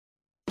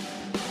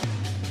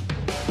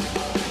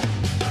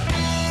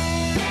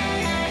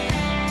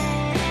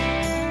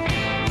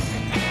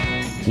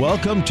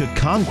Welcome to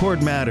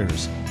Concord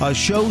Matters, a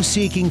show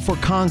seeking for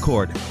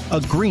concord,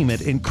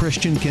 agreement in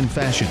Christian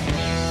confession.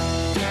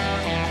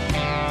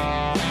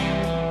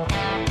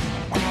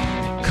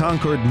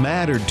 Concord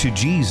mattered to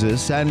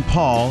Jesus and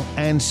Paul,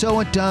 and so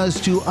it does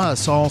to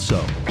us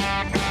also.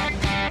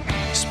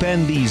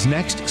 Spend these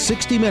next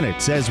 60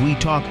 minutes as we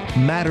talk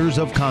matters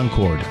of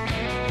Concord.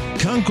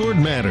 Concord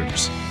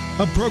Matters,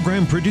 a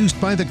program produced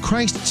by the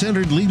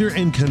Christ-centered leader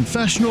in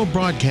confessional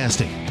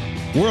broadcasting.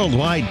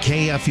 Worldwide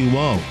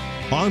KFUO.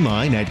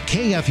 Online at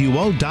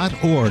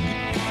kfuo.org.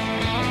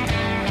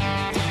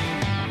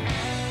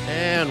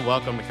 And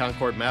welcome to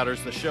Concord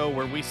Matters, the show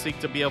where we seek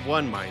to be of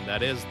one mind,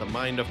 that is, the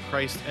mind of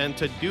Christ. And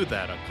to do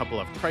that, a couple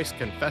of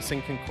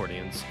Christ-confessing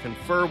Concordians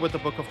confer with the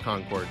Book of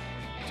Concord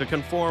to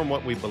conform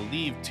what we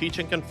believe, teach,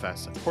 and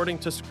confess according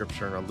to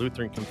Scripture in our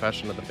Lutheran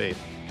Confession of the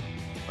Faith.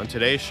 On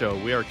today's show,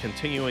 we are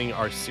continuing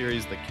our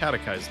series, The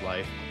Catechized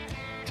Life,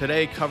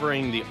 today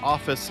covering the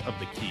office of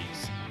the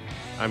keys.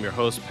 I'm your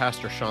host,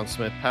 Pastor Sean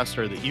Smith,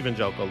 pastor of the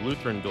Evangelical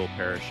Lutheran Dual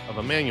Parish of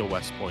Emmanuel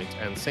West Point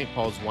and St.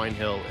 Paul's Wine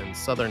Hill in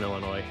Southern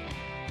Illinois.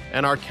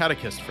 And our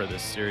catechist for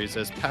this series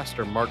is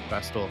Pastor Mark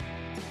Bestel.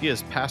 He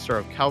is pastor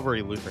of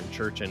Calvary Lutheran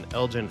Church in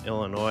Elgin,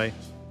 Illinois.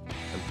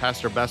 And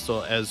Pastor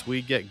Bestel, as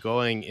we get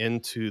going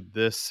into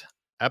this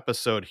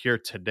episode here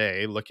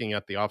today, looking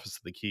at the office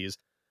of the keys,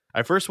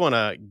 I first want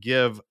to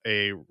give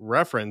a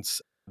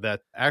reference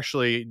that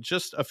actually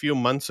just a few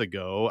months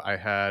ago, I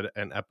had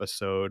an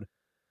episode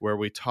where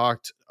we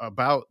talked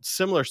about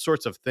similar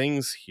sorts of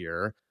things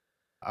here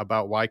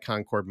about why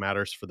Concord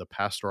matters for the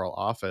pastoral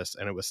office.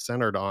 And it was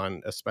centered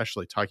on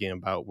especially talking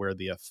about where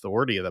the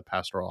authority of the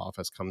pastoral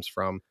office comes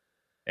from,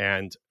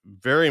 and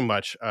very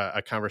much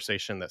a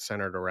conversation that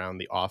centered around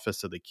the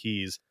office of the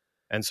keys.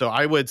 And so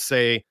I would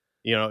say,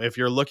 you know, if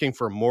you're looking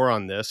for more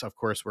on this, of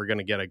course, we're going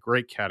to get a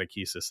great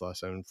catechesis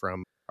lesson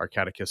from our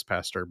catechist,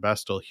 Pastor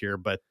Bestel here.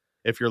 But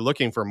if you're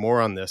looking for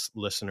more on this,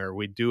 listener,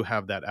 we do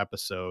have that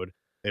episode.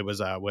 It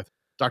was with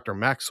Dr.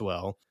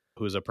 Maxwell,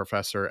 who's a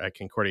professor at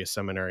Concordia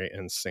Seminary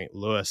in St.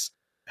 Louis,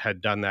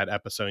 had done that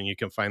episode, and you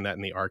can find that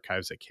in the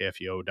archives at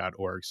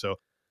kfuo.org. So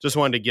just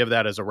wanted to give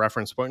that as a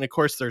reference point. And of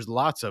course, there's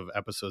lots of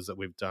episodes that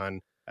we've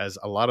done as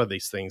a lot of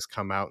these things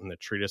come out in the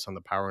treatise on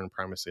the power and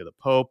primacy of the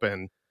Pope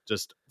and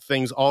just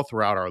things all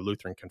throughout our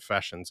Lutheran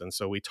confessions. And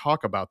so we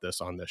talk about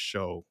this on this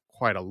show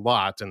quite a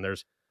lot, and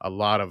there's a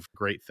lot of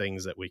great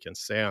things that we can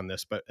say on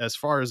this. But as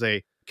far as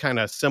a kind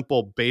of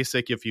simple,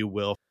 basic, if you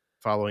will,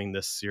 following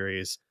this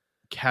series,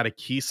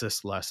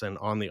 catechesis lesson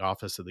on the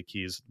office of the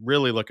keys.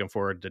 Really looking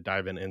forward to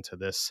diving into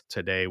this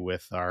today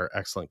with our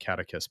excellent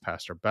catechist,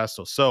 Pastor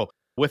Bestel. So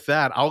with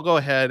that, I'll go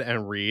ahead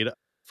and read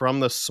from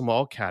the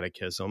Small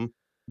Catechism,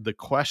 the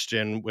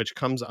question which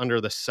comes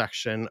under the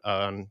section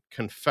on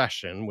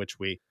confession, which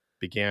we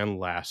began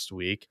last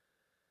week.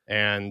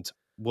 And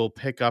we'll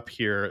pick up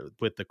here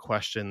with the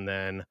question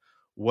then,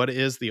 what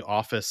is the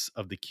office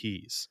of the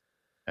keys?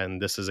 And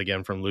this is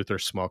again from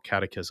Luther's Small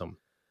Catechism.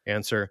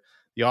 Answer: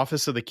 the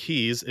office of the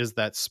keys is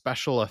that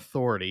special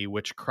authority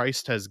which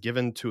Christ has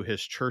given to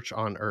his church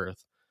on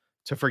earth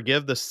to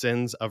forgive the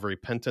sins of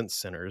repentant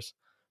sinners,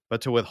 but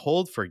to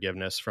withhold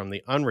forgiveness from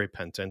the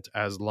unrepentant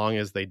as long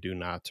as they do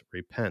not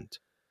repent.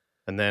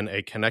 And then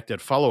a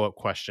connected follow-up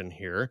question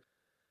here.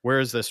 Where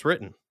is this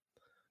written?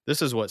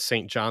 This is what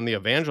St. John the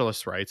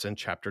Evangelist writes in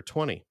chapter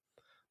 20.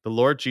 The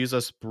Lord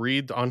Jesus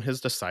breathed on his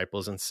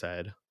disciples and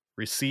said,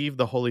 "Receive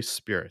the Holy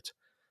Spirit.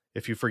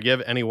 If you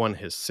forgive anyone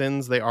his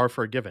sins, they are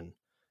forgiven.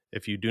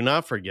 If you do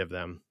not forgive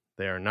them,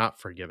 they are not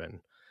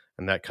forgiven."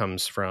 And that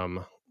comes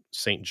from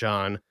St.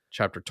 John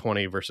chapter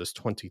 20, verses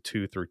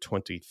 22 through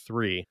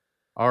 23.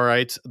 All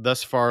right,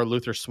 thus far,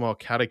 Luther's Small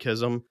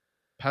Catechism.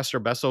 Pastor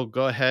Bestel,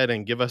 go ahead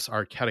and give us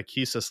our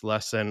catechesis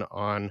lesson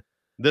on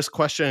this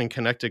question and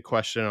connected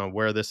question on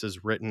where this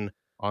is written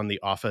on the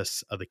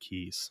office of the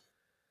keys.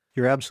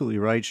 You're absolutely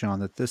right, Sean,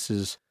 that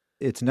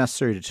it's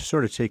necessary to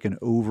sort of take an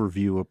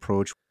overview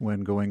approach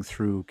when going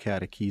through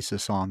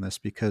catechesis on this,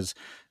 because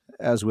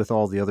as with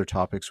all the other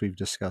topics we've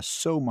discussed,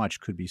 so much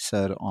could be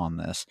said on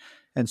this.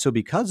 And so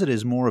because it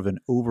is more of an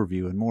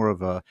overview and more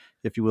of a,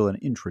 if you will, an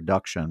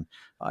introduction,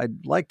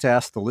 I'd like to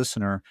ask the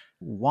listener,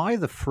 why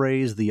the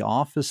phrase, the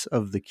office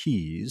of the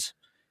keys,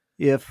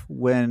 if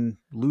when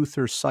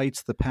Luther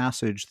cites the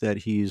passage that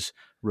he's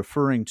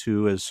referring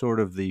to as sort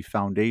of the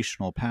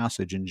foundational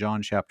passage in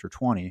John chapter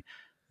 20,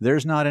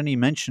 there's not any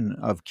mention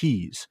of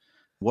keys.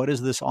 What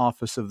is this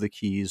office of the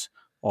keys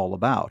all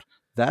about?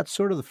 That's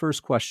sort of the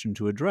first question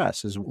to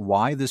address, is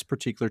why this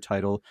particular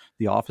title,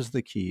 the office of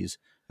the keys,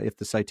 if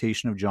the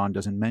citation of John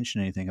doesn't mention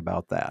anything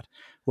about that.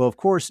 Well, of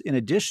course, in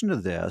addition to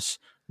this,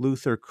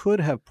 Luther could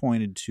have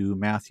pointed to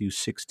Matthew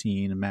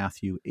 16 and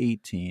Matthew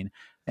 18,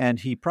 and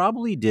he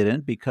probably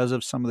didn't because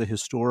of some of the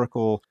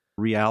historical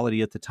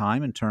reality at the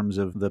time in terms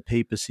of the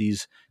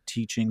papacy's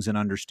teachings and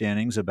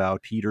understandings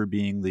about Peter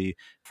being the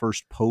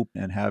first pope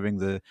and having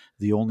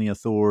the only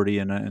authority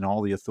and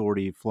all the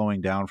authority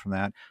flowing down from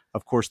that.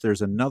 Of course,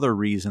 there's another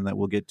reason that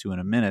we'll get to in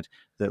a minute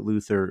that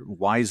Luther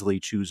wisely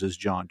chooses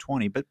John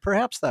 20, but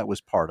perhaps that was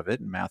part of it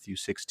in Matthew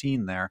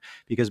 16 there,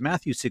 because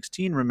Matthew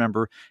 16,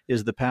 remember,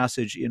 is the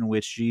passage in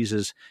which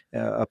Jesus,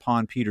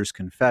 upon Peter's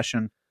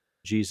confession,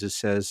 Jesus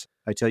says,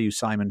 I tell you,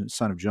 Simon,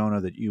 son of Jonah,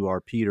 that you are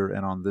Peter,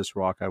 and on this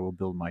rock I will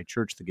build my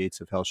church. The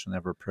gates of hell shall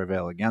never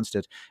prevail against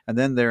it. And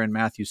then there in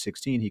Matthew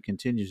 16, he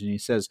continues and he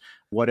says,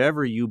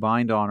 whatever you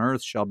bind on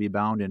earth shall be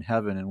bound in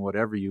heaven, and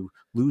whatever you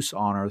loose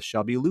on earth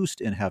shall be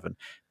loosed in heaven.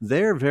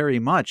 There very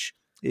much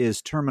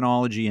is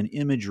terminology and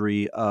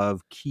imagery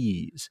of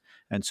keys.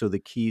 And so the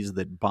keys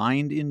that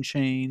bind in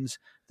chains,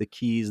 the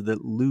keys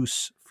that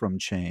loose from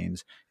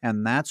chains.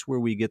 And that's where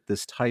we get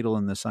this title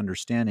and this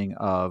understanding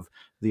of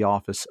the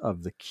office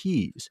of the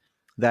keys.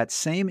 That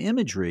same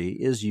imagery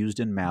is used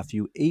in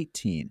Matthew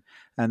 18,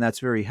 and that's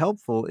very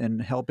helpful in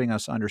helping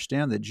us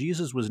understand that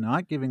Jesus was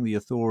not giving the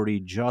authority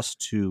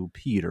just to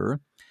Peter.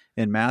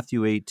 In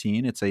Matthew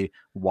 18, it's a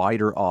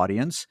wider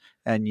audience,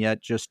 and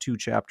yet just 2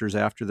 chapters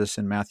after this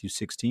in Matthew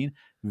 16,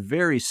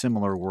 very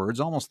similar words,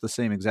 almost the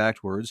same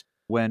exact words,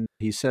 when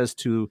he says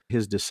to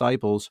his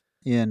disciples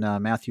in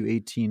Matthew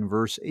 18,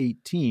 verse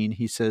 18,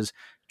 he says,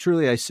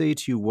 truly I say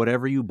to you,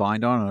 whatever you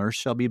bind on earth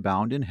shall be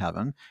bound in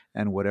heaven,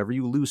 and whatever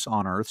you loose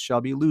on earth shall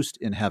be loosed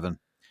in heaven.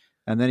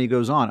 And then he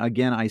goes on,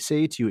 again, I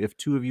say to you, if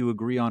 2 of you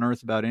agree on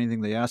earth about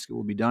anything they ask, it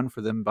will be done for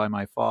them by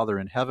my Father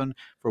in heaven.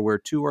 For where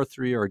 2 or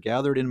 3 are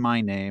gathered in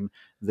my name,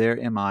 there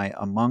am I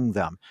among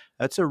them.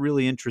 That's a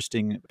really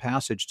interesting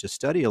passage to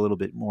study a little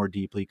bit more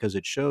deeply, because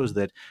it shows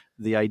that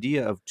the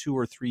idea of 2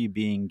 or 3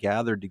 being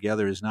gathered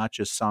together is not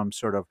just some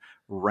sort of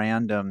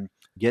random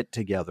get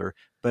together,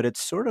 but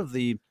it's sort of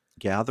the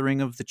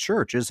gathering of the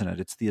church, isn't it?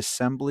 It's the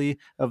assembly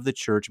of the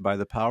church by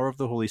the power of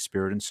the Holy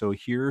Spirit. And so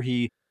here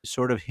he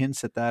sort of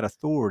hints at that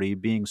authority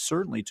being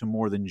certainly to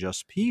more than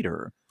just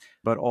Peter,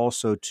 but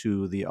also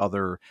to the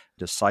other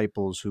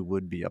disciples who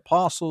would be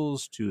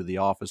apostles, to the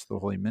office of the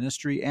Holy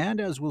Ministry, and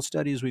as we'll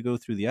study as we go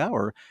through the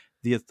hour,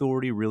 the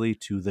authority really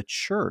to the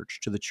church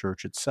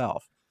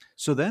itself.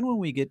 So then when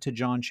we get to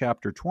John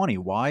chapter 20,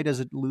 why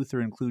does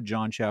Luther include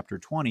John chapter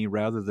 20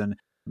 rather than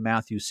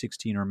Matthew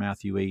 16 or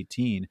Matthew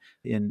 18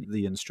 in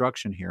the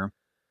instruction here?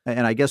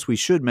 And I guess we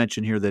should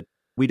mention here that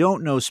we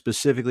don't know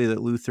specifically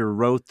that Luther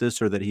wrote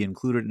this or that he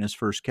included it in his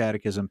first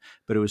catechism,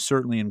 but it was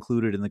certainly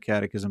included in the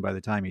catechism by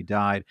the time he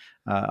died.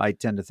 I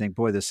tend to think,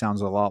 boy, this sounds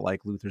a lot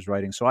like Luther's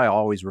writings, so I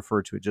always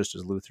refer to it just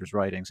as Luther's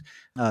writings.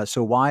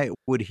 So why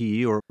would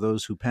he, or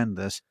those who penned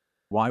this,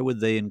 why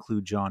would they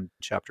include John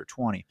chapter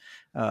 20?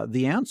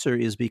 The answer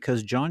is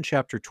because John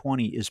chapter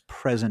 20 is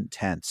present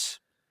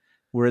tense,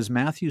 whereas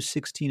Matthew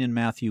 16 and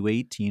Matthew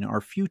 18 are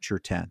future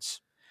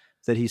tense.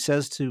 That he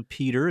says to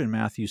Peter in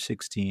Matthew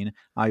 16,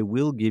 I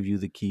will give you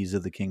the keys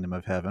of the kingdom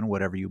of heaven,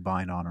 whatever you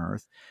bind on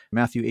earth.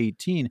 Matthew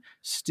 18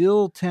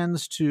 still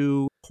tends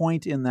to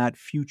point in that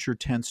future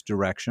tense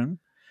direction,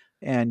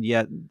 and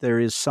yet there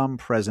is some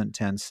present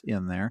tense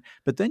in there.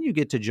 But then you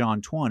get to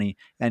John 20,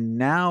 and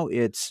now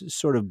it's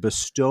sort of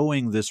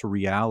bestowing this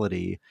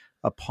reality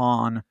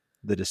upon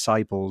the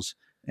disciples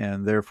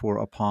and therefore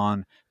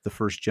upon the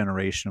first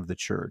generation of the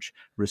church.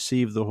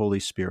 Receive the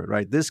Holy Spirit,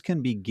 right? This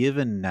can be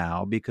given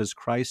now because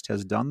Christ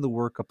has done the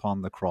work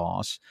upon the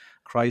cross.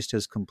 Christ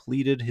has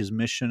completed his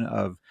mission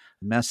of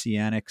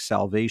messianic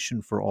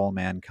salvation for all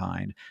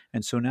mankind.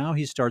 And so now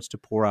he starts to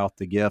pour out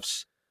the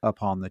gifts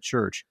upon the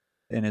church.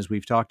 And as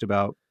we've talked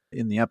about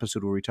in the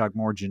episode where we talk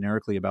more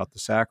generically about the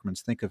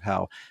sacraments, think of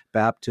how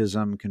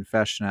baptism,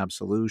 confession,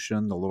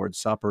 absolution, the Lord's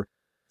Supper,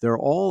 they're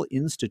all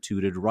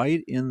instituted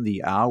right in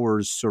the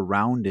hours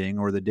surrounding,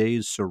 or the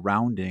days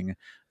surrounding,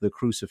 the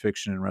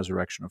crucifixion and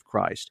resurrection of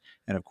Christ.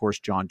 And of course,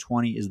 John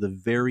 20 is the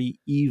very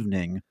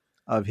evening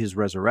of his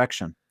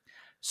resurrection.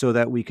 So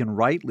that we can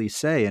rightly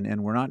say,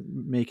 and we're not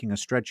making a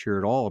stretch here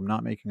at all, I'm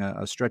not making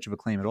a stretch of a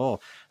claim at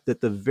all,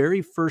 that the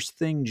very first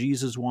thing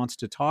Jesus wants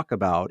to talk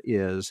about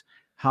is,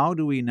 how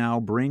do we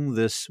now bring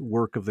this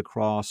work of the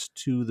cross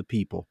to the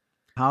people?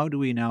 How do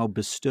we now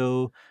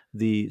bestow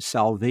the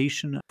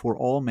salvation for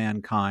all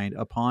mankind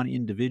upon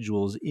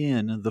individuals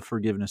in the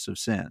forgiveness of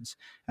sins?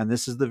 And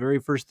this is the very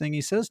first thing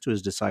he says to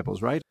his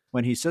disciples, right?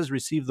 When he says,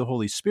 receive the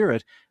Holy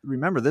Spirit,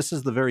 remember, this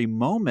is the very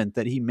moment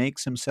that he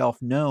makes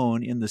himself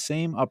known in the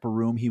same upper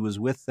room he was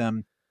with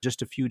them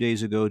just a few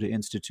days ago to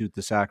institute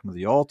the sacrament of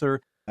the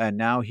altar. And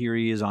now here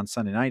he is on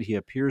Sunday night. He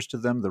appears to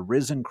them, the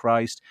risen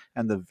Christ,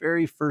 and the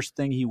very first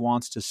thing he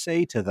wants to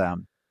say to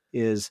them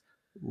is,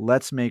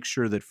 let's make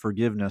sure that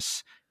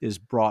forgiveness is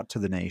brought to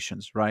the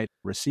nations, right?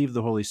 Receive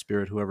the Holy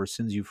Spirit. Whoever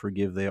sins you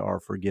forgive, they are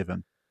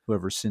forgiven.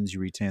 Whoever sins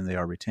you retain, they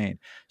are retained.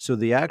 So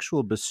the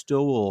actual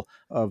bestowal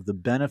of the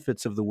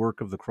benefits of the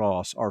work of the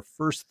cross are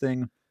first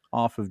thing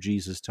off of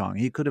Jesus' tongue.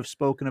 He could have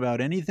spoken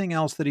about anything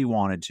else that he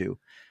wanted to,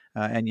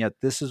 and yet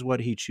this is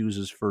what he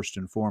chooses first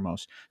and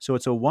foremost. So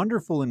it's a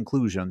wonderful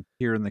inclusion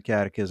here in the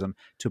Catechism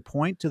to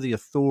point to the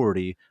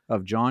authority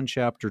of John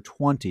chapter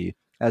 20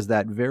 as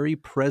that very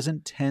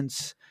present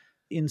tense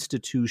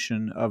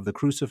institution of the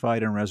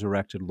crucified and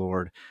resurrected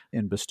Lord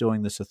in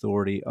bestowing this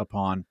authority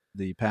upon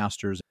the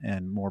pastors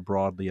and more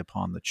broadly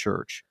upon the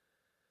church.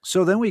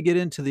 So then we get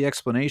into the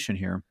explanation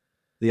here.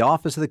 The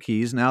office of the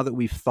keys, now that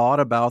we've thought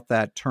about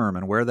that term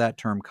and where that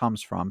term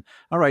comes from,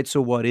 all right,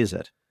 so what is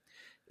it?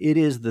 It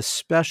is the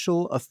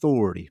special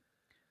authority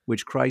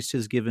which Christ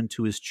has given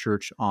to his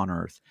church on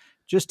earth.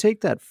 Just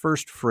take that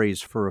first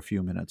phrase for a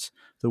few minutes,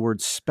 the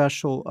word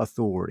special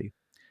authority.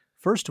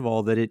 First of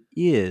all, that it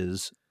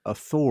is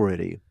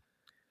authority.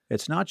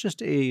 It's not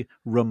just a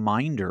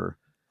reminder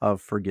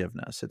of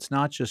forgiveness. It's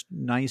not just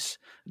nice,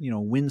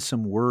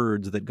 winsome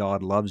words that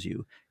God loves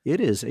you. It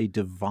is a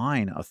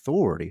divine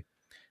authority.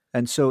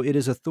 And so it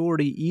is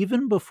authority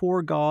even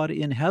before God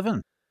in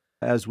heaven.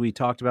 As we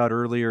talked about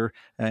earlier,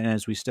 and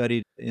as we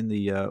studied in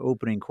the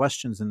opening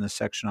questions in this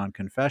section on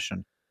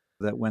confession,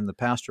 that when the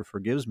pastor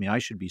forgives me, I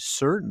should be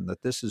certain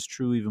that this is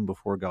true even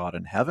before God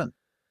in heaven.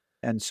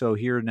 And so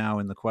here now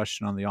in the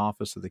question on the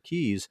office of the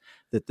keys,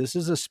 that this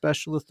is a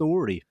special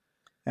authority.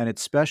 And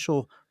it's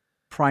special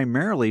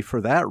primarily for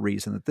that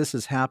reason, that this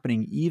is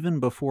happening even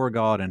before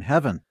God in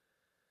heaven.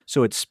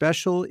 So it's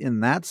special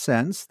in that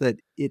sense that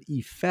it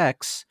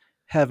effects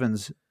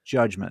heaven's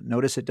judgment.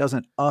 Notice it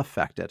doesn't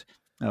affect it.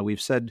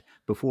 We've said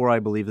before, I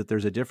believe, that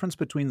there's a difference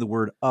between the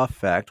word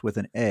affect with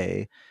an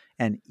A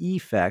and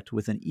effect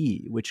with an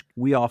E, which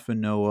we often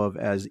know of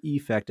as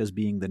effect as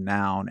being the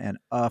noun and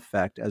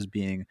affect as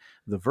being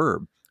the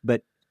verb.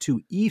 But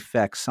to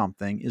effect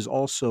something is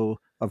also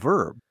a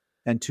verb.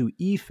 And to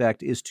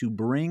effect is to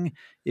bring,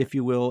 if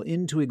you will,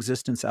 into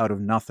existence out of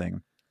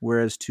nothing,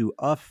 whereas to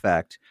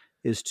affect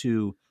is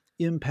to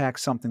impact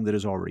something that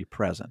is already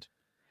present.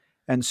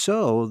 And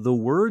so the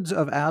words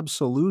of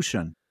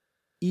absolution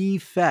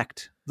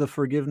effect the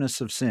forgiveness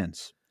of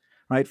sins,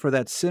 right? For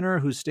that sinner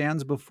who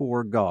stands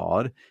before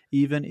God,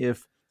 even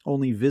if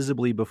only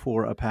visibly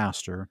before a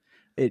pastor,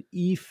 it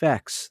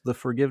effects the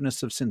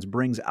forgiveness of sins,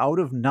 brings out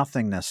of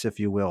nothingness, if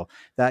you will.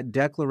 That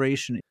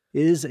declaration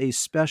is a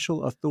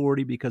special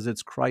authority because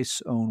it's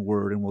Christ's own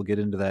word, and we'll get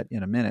into that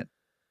in a minute.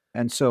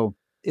 And so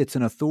it's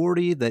an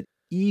authority that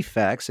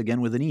effects,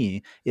 again with an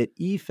E, it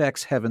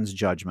effects heaven's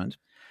judgment.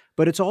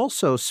 But it's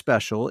also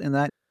special in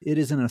that it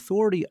is an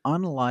authority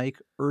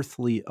unlike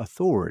earthly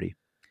authority.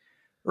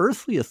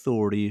 Earthly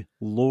authority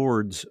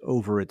lords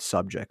over its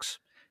subjects.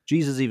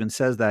 Jesus even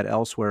says that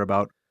elsewhere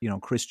about,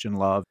 Christian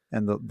love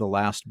and the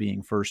last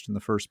being first and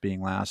the first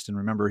being last. And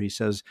remember, he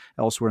says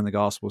elsewhere in the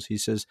Gospels, he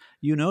says,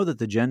 you know that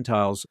the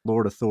Gentiles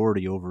lord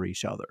authority over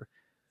each other.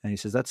 And he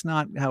says, that's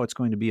not how it's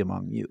going to be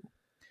among you,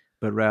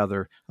 but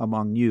rather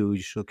among you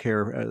shall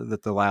care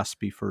that the last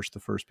be first, the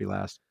first be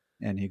last.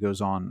 And he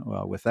goes on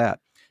with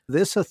that.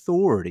 This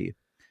authority,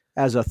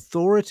 as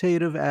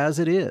authoritative as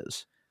it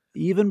is,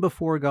 even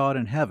before God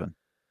in heaven,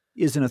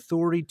 is an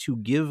authority to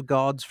give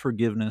God's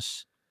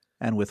forgiveness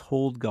and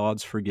withhold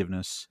God's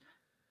forgiveness.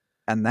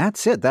 And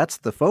that's it. That's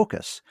the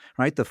focus,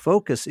 right? The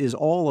focus is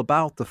all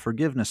about the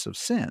forgiveness of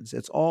sins.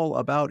 It's all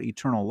about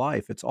eternal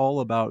life. It's all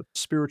about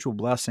spiritual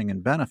blessing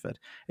and benefit.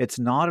 It's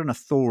not an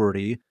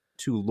authority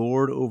to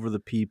lord over the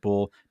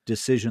people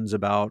decisions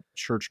about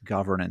church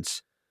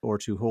governance, or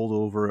to hold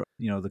over,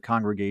 the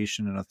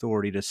congregation and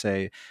authority to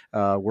say,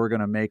 we're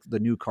going to make the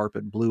new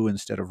carpet blue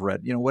instead of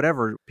red.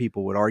 Whatever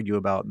people would argue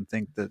about and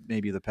think that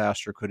maybe the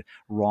pastor could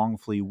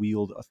wrongfully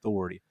wield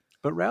authority.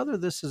 But rather,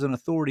 this is an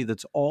authority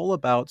that's all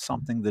about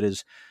something that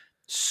is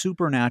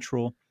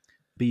supernatural,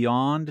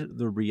 beyond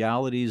the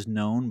realities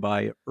known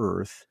by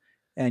earth.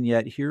 And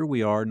yet here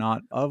we are,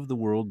 not of the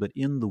world, but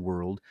in the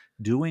world,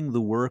 doing the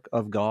work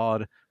of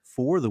God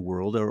for the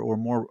world, or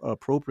more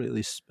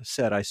appropriately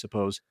said, I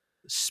suppose,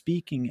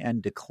 speaking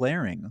and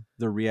declaring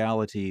the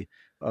reality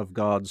of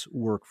God's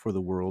work for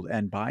the world,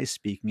 and by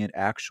speaking it,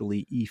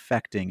 actually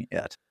effecting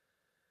it.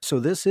 So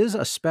this is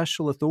a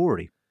special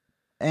authority.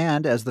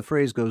 And as the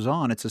phrase goes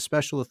on, it's a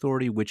special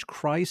authority which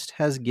Christ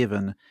has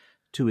given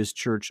to his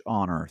church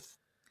on earth.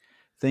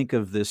 Think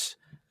of this,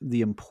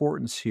 the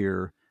importance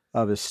here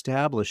of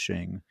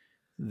establishing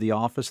the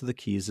office of the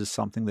keys is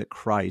something that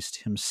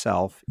Christ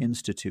himself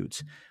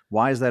institutes.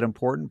 Why is that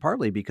important?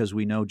 Partly because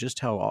we know just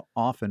how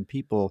often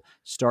people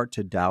start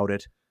to doubt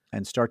it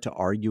and start to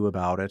argue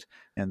about it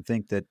and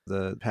think that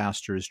the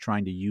pastor is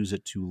trying to use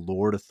it to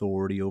lord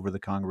authority over the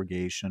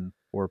congregation,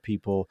 or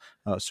people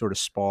sort of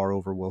spar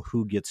over, well,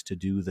 who gets to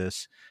do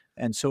this?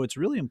 And so it's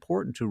really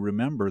important to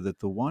remember that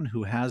the one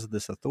who has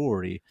this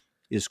authority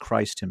is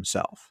Christ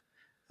himself.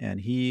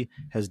 And he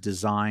has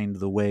designed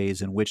the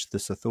ways in which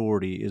this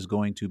authority is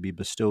going to be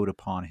bestowed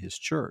upon his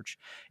church.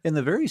 In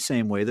the very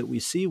same way that we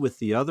see with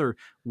the other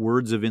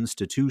words of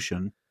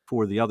institution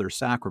for the other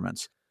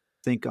sacraments.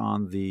 Think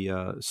on the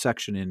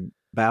section in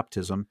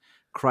baptism.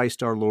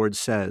 Christ our Lord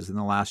says in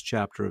the last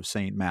chapter of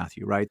St.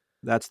 Matthew, right?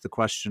 That's the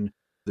question,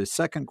 the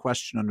second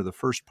question under the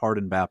first part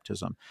in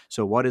baptism.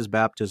 So what is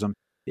baptism?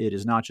 It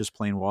is not just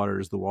plain water.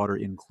 Is the water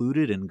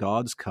included in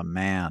God's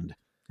command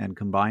and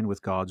combined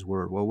with God's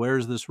word? Well, where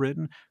is this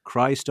written?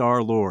 Christ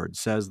our Lord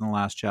says in the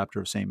last chapter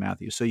of St.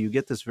 Matthew. So you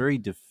get this very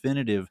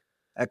definitive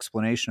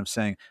explanation of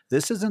saying,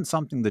 this isn't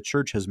something the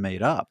church has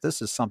made up.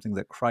 This is something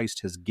that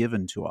Christ has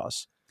given to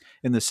us.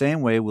 In the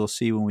same way, we'll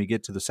see when we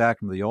get to the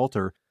sacrament of the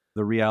altar,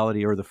 the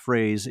reality or the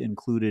phrase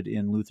included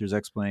in Luther's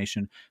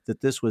explanation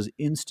that this was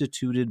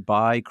instituted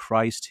by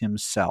Christ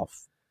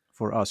himself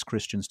for us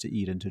Christians to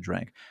eat and to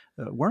drink.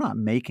 We're not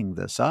making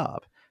this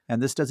up.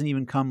 And this doesn't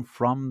even come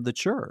from the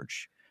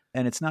church.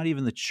 And it's not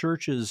even the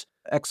church's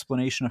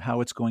explanation of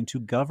how it's going to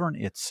govern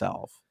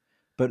itself.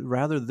 But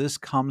rather, this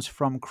comes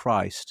from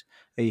Christ,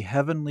 a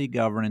heavenly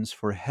governance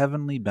for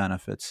heavenly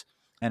benefits.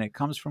 And it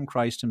comes from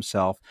Christ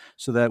himself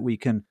so that we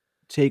can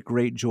take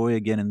great joy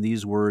again in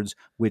these words,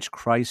 which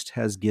Christ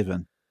has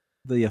given.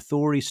 The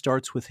authority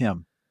starts with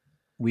him.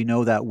 We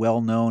know that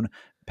well-known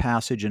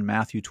passage in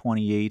Matthew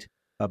 28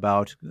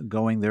 about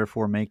going,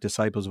 therefore, make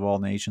disciples of all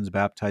nations,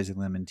 baptizing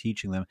them and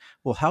teaching them.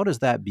 Well, how does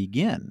that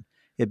begin?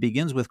 It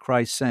begins with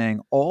Christ saying,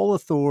 all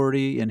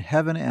authority in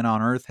heaven and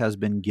on earth has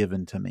been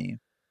given to me.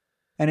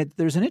 And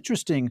there's an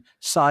interesting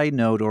side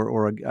note,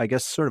 or I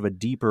guess sort of a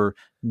deeper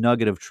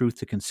nugget of truth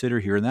to consider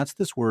here, and that's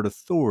this word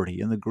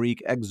authority, in the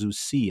Greek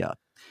exousia.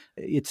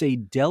 It's a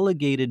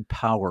delegated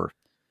power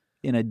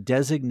in a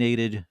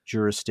designated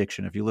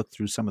jurisdiction. If you look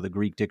through some of the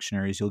Greek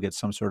dictionaries, you'll get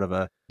some sort of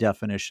a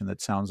definition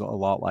that sounds a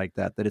lot like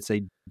that it's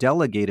a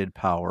delegated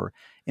power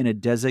in a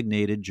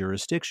designated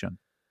jurisdiction.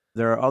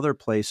 There are other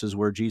places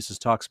where Jesus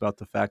talks about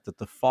the fact that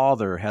the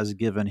Father has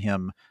given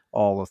him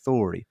all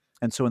authority.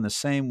 And so in the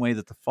same way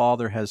that the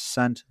Father has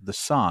sent the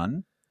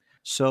Son,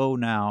 so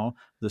now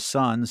the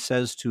Son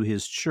says to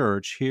his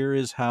church, here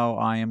is how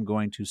I am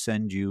going to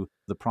send you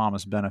the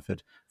promised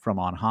benefit from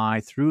on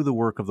high through the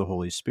work of the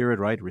Holy Spirit,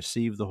 right?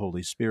 Receive the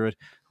Holy Spirit.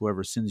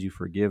 Whoever sins you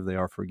forgive, they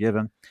are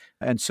forgiven.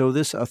 And so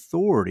this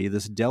authority,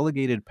 this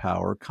delegated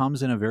power,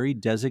 comes in a very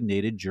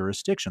designated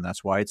jurisdiction.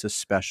 That's why it's a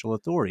special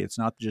authority. It's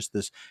not just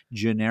this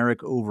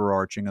generic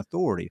overarching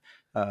authority.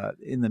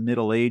 In the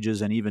Middle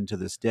Ages and even to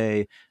this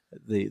day,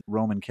 the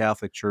Roman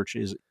Catholic Church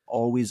is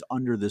always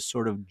under this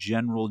sort of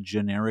general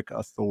generic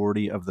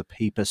authority of the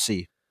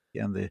papacy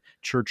and the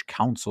church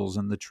councils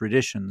and the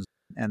traditions,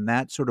 and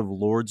that sort of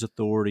lord's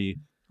authority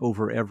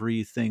over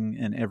everything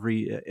and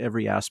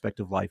every aspect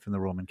of life in the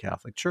Roman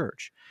Catholic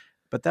Church.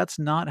 But that's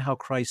not how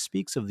Christ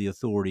speaks of the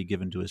authority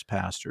given to his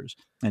pastors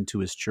and to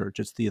his church.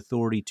 It's the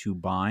authority to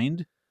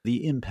bind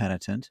the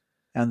impenitent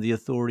and the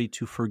authority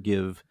to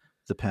forgive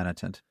the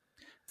penitent.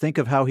 Think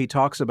of how he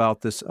talks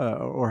about this,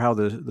 or how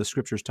the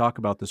scriptures talk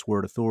about this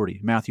word authority.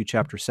 Matthew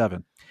chapter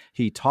 7.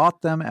 He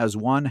taught them as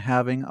one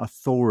having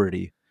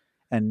authority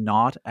and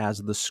not as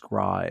the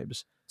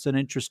scribes. It's an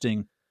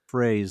interesting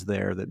phrase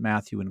there that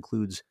Matthew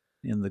includes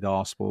in the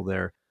gospel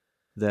there,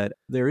 that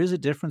there is a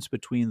difference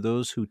between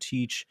those who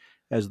teach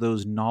as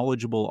those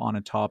knowledgeable on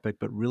a topic,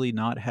 but really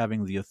not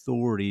having the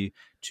authority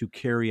to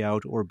carry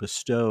out or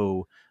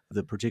bestow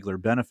the particular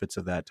benefits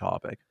of that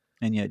topic.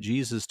 And yet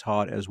Jesus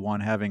taught as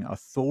one having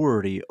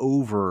authority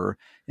over,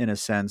 in a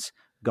sense,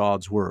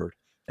 God's word,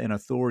 an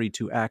authority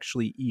to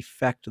actually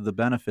effect the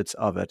benefits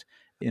of it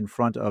in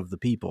front of the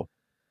people.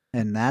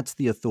 And that's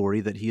the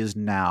authority that he is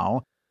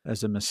now,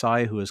 as a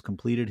Messiah who has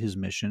completed his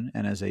mission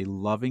and as a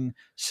loving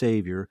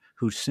Savior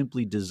who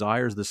simply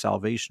desires the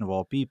salvation of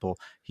all people,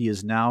 he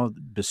is now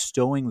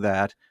bestowing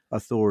that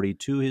authority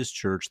to his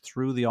church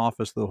through the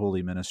office of the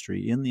Holy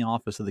Ministry, in the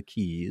office of the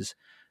keys,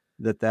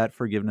 that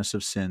forgiveness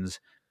of sins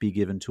be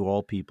given to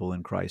all people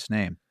in Christ's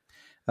name.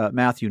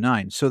 Matthew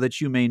 9, so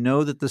that you may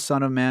know that the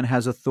Son of Man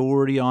has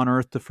authority on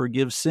earth to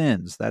forgive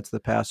sins. That's the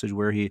passage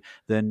where he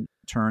then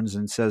turns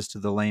and says to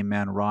the lame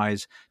man,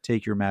 rise,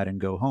 take your mat and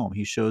go home.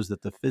 He shows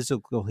that the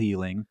physical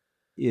healing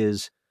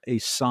is a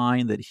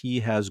sign that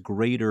he has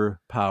greater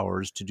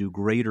powers to do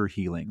greater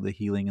healing, the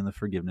healing and the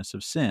forgiveness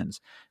of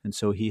sins. And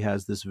so he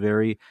has this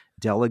very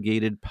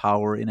delegated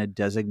power in a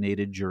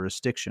designated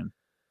jurisdiction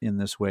in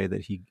this way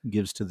that he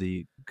gives to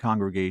the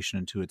congregation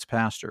and to its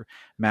pastor.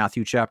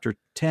 Matthew chapter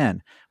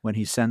 10, when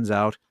he sends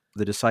out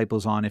the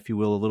disciples on, if you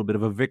will, a little bit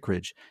of a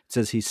vicarage, it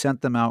says he sent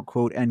them out,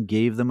 quote, and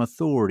gave them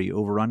authority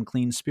over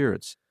unclean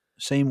spirits.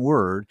 Same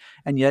word,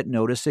 and yet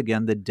notice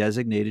again the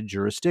designated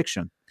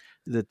jurisdiction,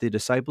 that the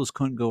disciples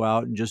couldn't go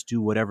out and just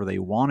do whatever they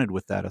wanted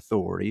with that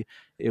authority.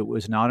 It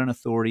was not an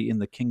authority in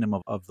the kingdom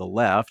of the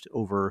left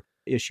over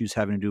issues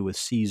having to do with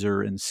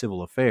Caesar and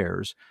civil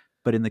affairs,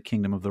 but in the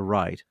kingdom of the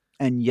right.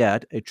 And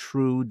yet a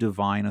true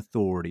divine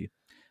authority,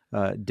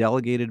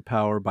 delegated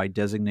power by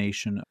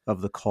designation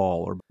of the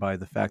call, or by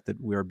the fact that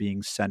we are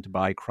being sent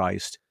by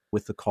Christ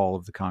with the call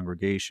of the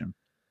congregation.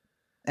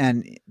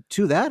 And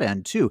to that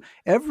end, too,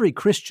 every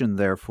Christian,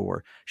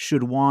 therefore,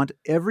 should want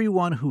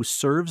everyone who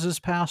serves as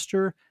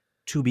pastor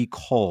to be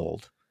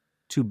called,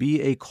 to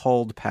be a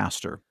called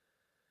pastor,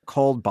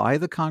 called by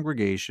the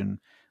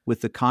congregation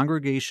with the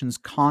congregation's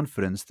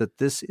confidence that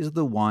this is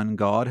the one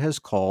God has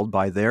called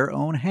by their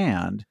own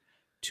hand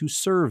to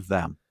serve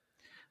them.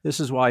 This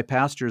is why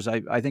pastors,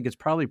 I think it's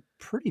probably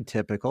pretty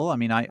typical, I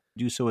mean, I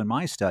do so in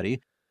my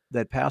study,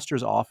 that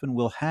pastors often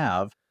will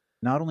have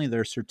not only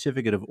their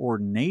certificate of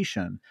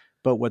ordination,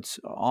 But what's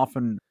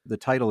often the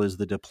title is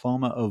the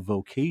Diploma of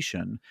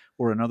Vocation,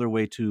 or another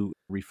way to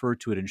refer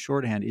to it in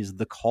shorthand is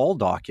the call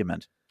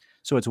document.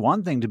 So it's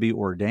one thing to be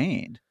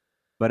ordained,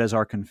 but as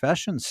our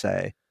confessions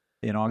say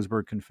in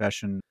Augsburg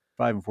Confession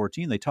 5 and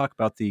 14, they talk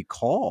about the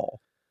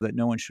call, that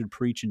no one should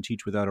preach and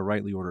teach without a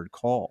rightly ordered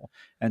call.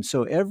 And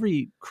so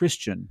every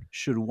Christian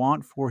should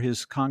want for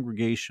his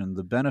congregation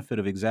the benefit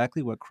of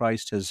exactly what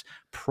Christ has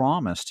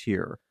promised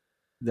here,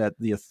 that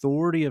the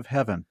authority of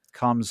heaven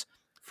comes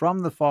from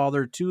the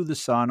Father to the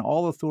Son.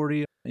 All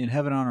authority in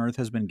heaven and on earth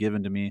has been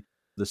given to me.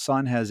 The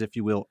Son has, if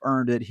you will,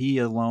 earned it. He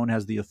alone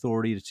has the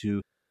authority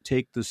to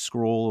take the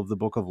scroll of the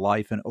book of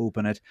life and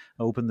open it,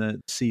 open the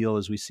seal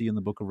as we see in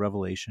the book of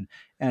Revelation.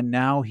 And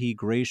now he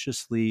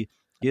graciously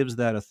gives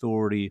that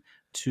authority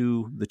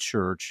to the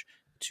church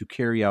to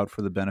carry out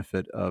for the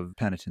benefit of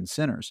penitent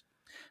sinners.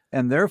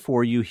 And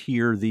therefore, you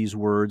hear these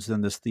words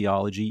and this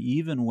theology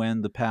even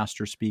when the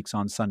pastor speaks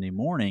on Sunday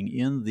morning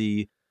in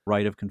the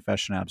rite of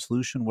confession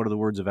absolution. What are the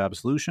words of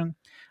absolution?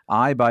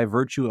 I, by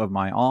virtue of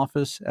my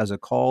office as a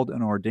called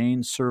and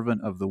ordained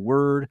servant of the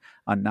word,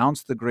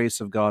 announce the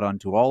grace of God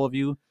unto all of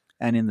you,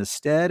 and in the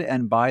stead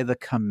and by the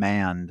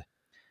command,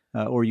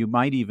 or you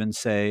might even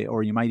say,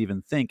 or you might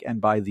even think, and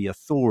by the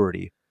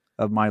authority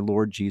of my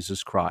Lord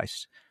Jesus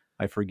Christ,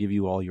 I forgive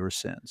you all your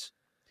sins.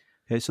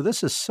 Okay, so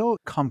this is so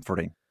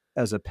comforting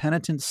as a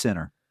penitent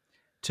sinner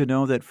to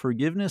know that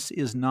forgiveness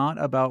is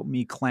not about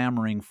me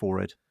clamoring for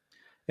it.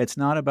 It's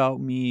not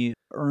about me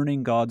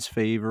earning God's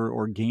favor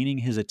or gaining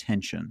his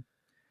attention,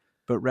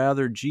 but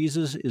rather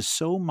Jesus is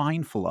so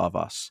mindful of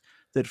us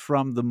that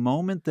from the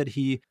moment that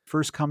he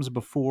first comes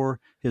before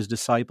his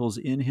disciples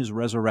in his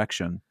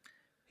resurrection,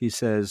 he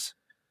says,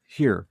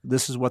 here,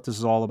 this is what this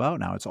is all about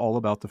now. It's all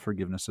about the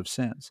forgiveness of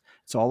sins.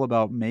 It's all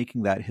about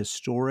making that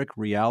historic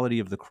reality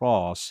of the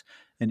cross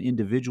an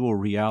individual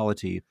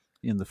reality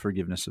in the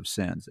forgiveness of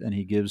sins. And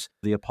he gives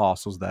the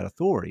apostles that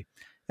authority.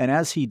 And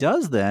as he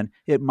does then,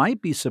 it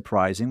might be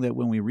surprising that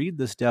when we read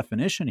this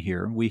definition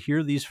here, we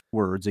hear these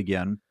words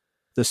again,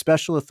 the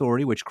special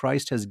authority which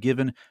Christ has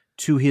given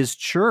to his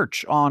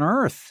church on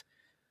earth.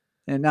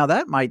 And now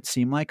that might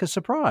seem like a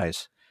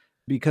surprise,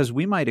 because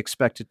we might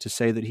expect it to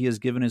say that he has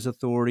given his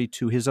authority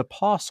to his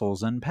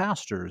apostles and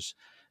pastors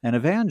and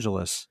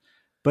evangelists.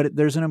 But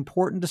there's an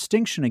important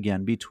distinction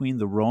again between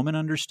the Roman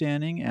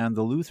understanding and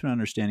the Lutheran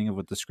understanding of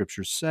what the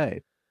scriptures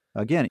say.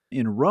 Again,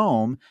 in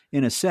Rome,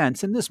 in a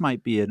sense, and this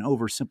might be an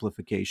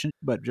oversimplification,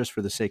 but just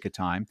for the sake of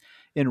time,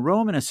 in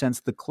Rome, in a sense,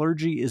 the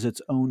clergy is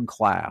its own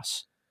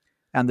class,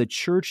 and the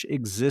church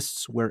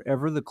exists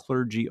wherever the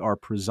clergy are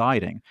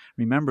presiding.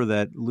 Remember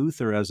that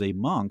Luther, as a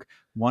monk,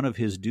 one of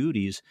his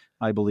duties,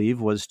 I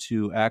believe, was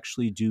to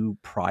actually do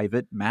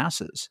private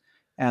masses.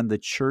 And the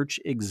church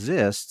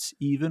exists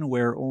even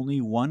where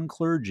only one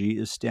clergy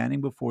is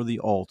standing before the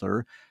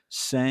altar,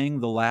 saying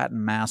the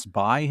Latin Mass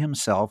by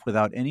himself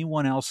without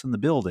anyone else in the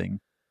building,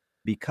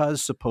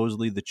 because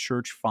supposedly the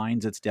church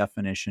finds its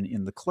definition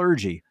in the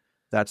clergy.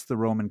 That's the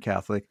Roman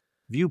Catholic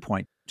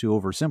viewpoint, to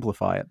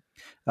oversimplify it.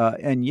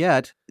 And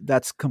yet,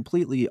 that's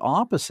completely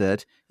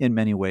opposite in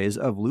many ways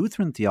of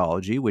Lutheran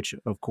theology, which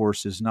of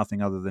course is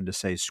nothing other than to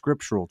say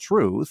scriptural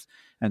truth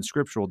and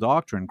scriptural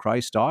doctrine,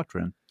 Christ's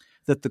doctrine,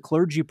 that the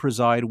clergy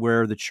preside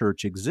where the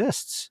church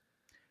exists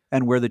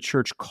and where the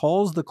church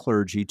calls the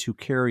clergy to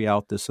carry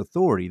out this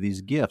authority,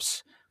 these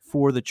gifts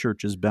for the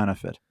church's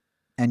benefit.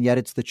 And yet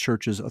it's the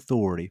church's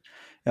authority.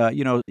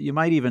 You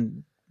might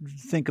even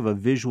think of a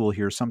visual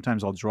here.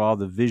 Sometimes I'll draw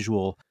the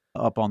visual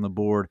up on the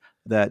board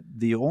that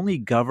the only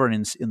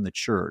governance in the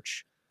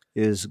church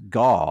is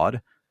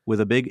God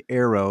with a big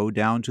arrow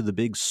down to the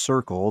big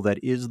circle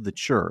that is the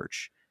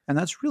church. And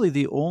that's really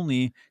the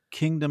only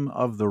kingdom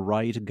of the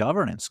right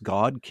governance,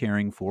 God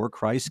caring for,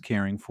 Christ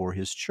caring for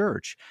his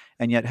church.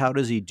 And yet how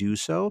does he do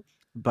so?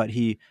 But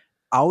he,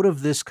 out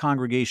of this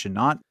congregation,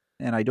 not,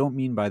 and I don't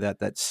mean by that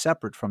that's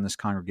separate from this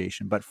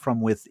congregation, but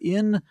from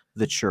within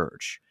the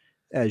church,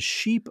 as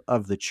sheep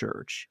of the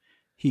church,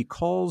 he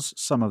calls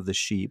some of the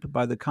sheep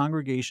by the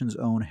congregation's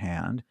own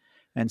hand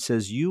and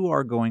says, you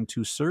are going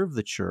to serve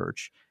the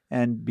church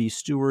and be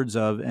stewards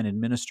of and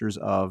administrators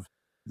of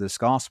this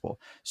gospel.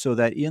 So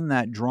that in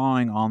that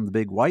drawing on the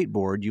big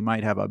whiteboard, you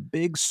might have a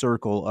big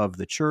circle of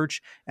the church,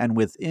 and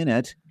within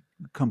it,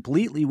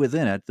 completely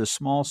within it, the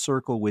small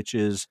circle, which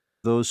is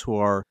those who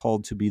are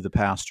called to be the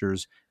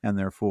pastors and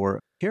therefore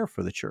care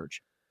for the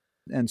church.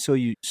 And so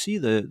you see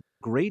the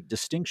great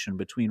distinction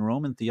between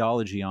Roman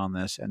theology on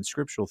this and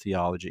scriptural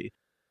theology.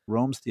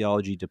 Rome's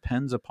theology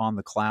depends upon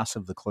the class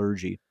of the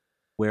clergy,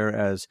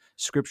 whereas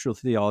scriptural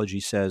theology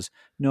says,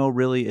 no,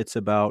 really, it's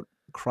about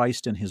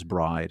Christ and his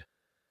bride.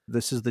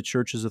 This is the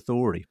church's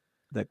authority,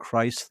 that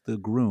Christ, the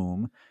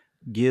groom,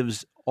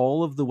 gives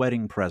all of the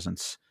wedding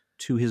presents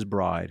to his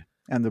bride.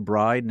 And the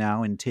bride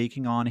now, in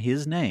taking on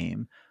his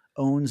name,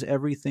 owns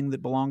everything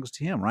that belongs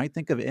to him, right?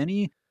 Think of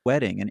any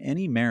wedding and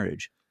any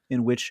marriage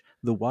in which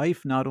the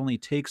wife not only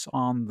takes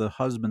on the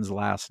husband's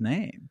last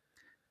name,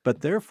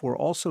 but therefore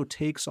also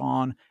takes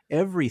on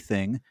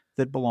everything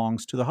that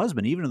belongs to the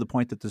husband, even to the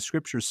point that the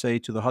scriptures say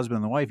to the husband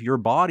and the wife, your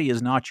body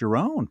is not your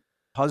own.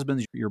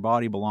 Husbands, your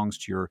body belongs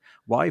to your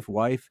wife.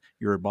 Wife,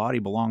 your body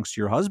belongs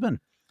to your husband.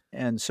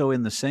 And so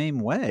in the same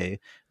way,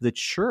 the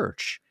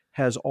church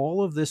has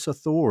all of this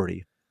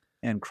authority,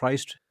 and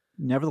Christ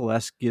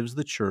nevertheless gives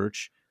the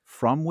church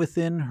from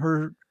within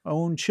her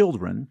own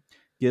children,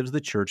 gives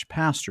the church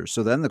pastors.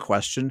 So then the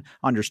question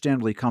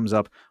understandably comes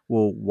up,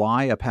 well,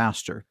 why a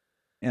pastor?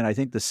 And I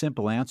think the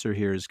simple answer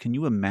here is, can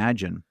you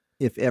imagine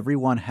if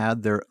everyone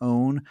had their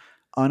own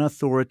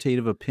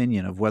unauthoritative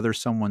opinion of whether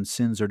someone's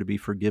sins are to be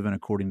forgiven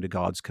according to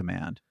God's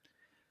command?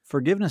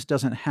 Forgiveness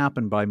doesn't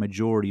happen by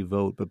majority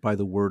vote, but by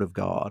the word of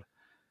God.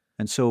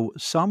 And so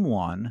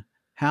someone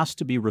has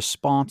to be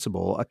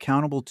responsible,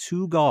 accountable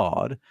to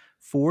God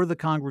for the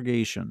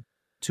congregation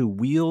to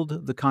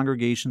wield the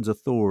congregation's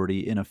authority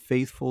in a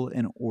faithful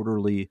and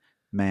orderly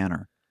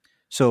manner.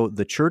 So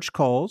the church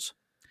calls,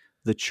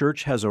 the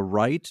church has a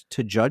right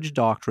to judge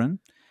doctrine.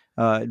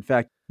 In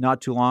fact, not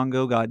too long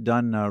ago, got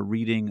done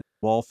reading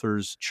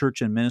Walther's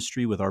Church and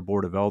Ministry with our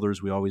Board of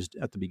Elders. We always,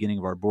 at the beginning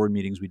of our board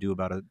meetings, we do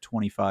about a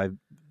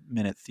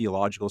 25-minute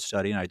theological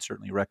study, and I'd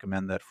certainly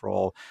recommend that for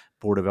all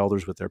Board of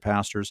Elders with their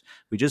pastors.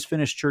 We just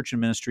finished Church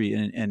and Ministry,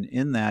 and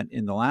in that,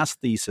 in the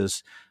last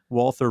thesis,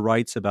 Walther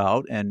writes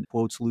about and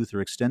quotes Luther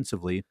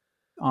extensively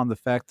on the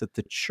fact that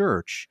the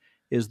church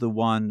is the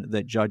one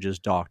that judges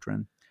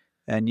doctrine.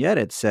 And yet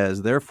it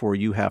says, therefore,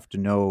 you have to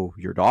know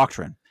your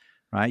doctrine,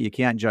 right? You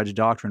can't judge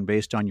doctrine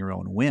based on your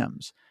own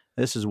whims.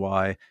 This is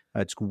why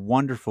it's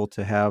wonderful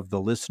to have the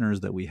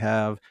listeners that we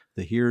have,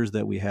 the hearers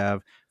that we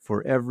have.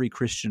 For every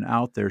Christian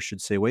out there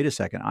should say, wait a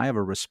second, I have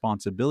a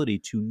responsibility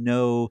to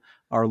know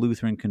our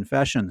Lutheran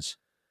confessions,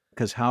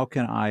 because how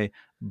can I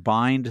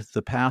bind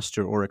the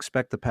pastor or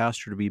expect the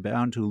pastor to be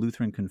bound to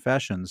Lutheran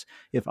confessions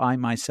if I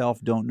myself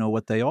don't know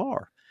what they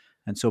are?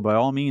 And so by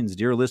all means,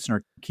 dear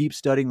listener, keep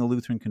studying the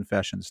Lutheran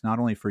confessions, not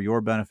only for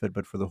your benefit,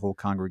 but for the whole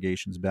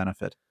congregation's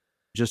benefit.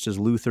 Just as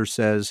Luther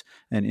says,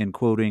 and in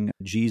quoting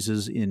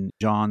Jesus in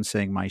John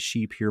saying, my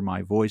sheep hear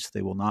my voice,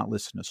 they will not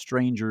listen to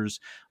strangers,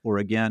 or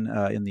again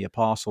in the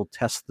apostle,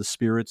 test the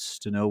spirits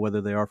to know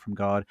whether they are from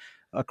God.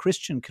 A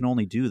Christian can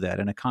only do that,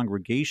 and a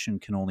congregation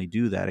can only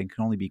do that, and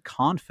can only be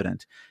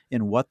confident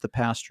in what the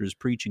pastor is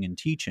preaching and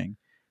teaching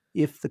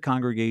if the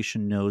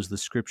congregation knows the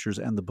Scriptures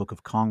and the Book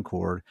of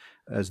Concord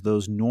as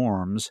those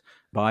norms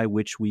by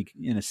which we,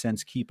 in a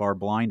sense, keep our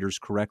blinders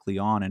correctly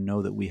on and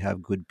know that we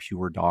have good,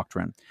 pure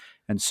doctrine.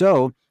 And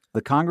so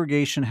the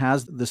congregation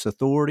has this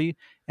authority,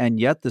 and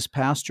yet this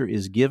pastor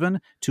is given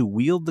to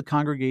wield the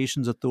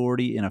congregation's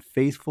authority in a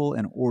faithful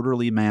and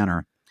orderly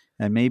manner.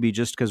 And maybe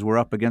just because we're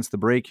up against the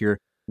break here,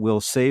 we'll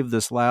save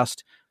this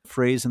last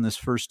phrase in this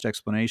first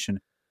explanation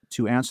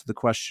to answer the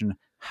question,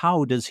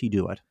 how does he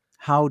do it?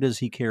 How does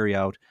he carry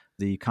out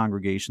the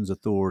congregation's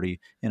authority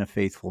in a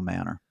faithful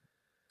manner?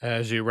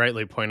 As you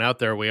rightly point out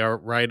there, we are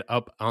right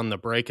up on the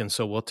break, and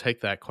so we'll take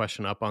that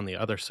question up on the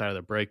other side of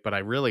the break. But I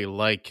really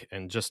like,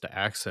 and just to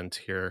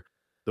accent here,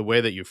 the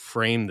way that you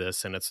frame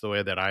this, and it's the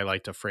way that I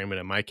like to frame it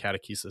in my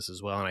catechesis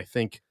as well. And I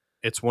think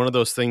it's one of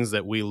those things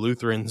that we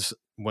Lutherans,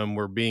 when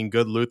we're being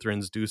good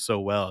Lutherans, do so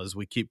well, is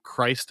we keep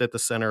Christ at the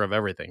center of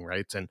everything,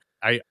 right? And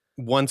I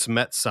once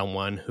met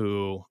someone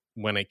who,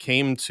 when it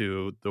came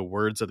to the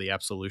words of the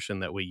absolution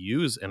that we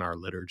use in our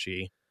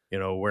liturgy,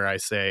 where I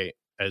say,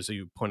 as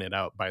you pointed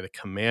out, by the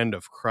command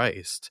of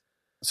Christ,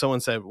 someone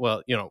said,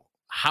 well,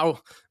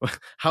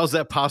 how's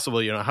that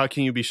possible? How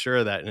can you be sure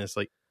of that? And it's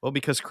like, well,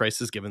 because Christ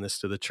has given this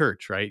to the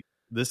church, right?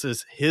 This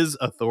is his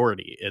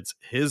authority. It's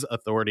his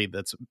authority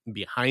that's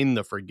behind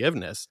the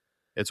forgiveness.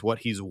 It's what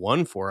he's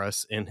won for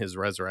us in his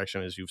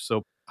resurrection, as you've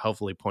so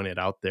helpfully pointed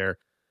out there,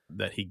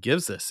 that he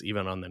gives this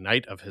even on the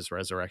night of his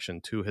resurrection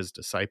to his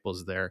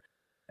disciples there.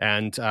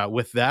 And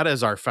with that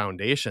as our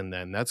foundation,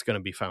 then that's going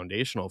to be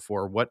foundational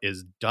for what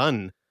is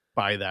done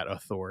by that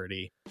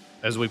authority,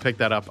 as we pick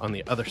that up on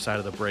the other side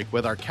of the break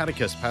with our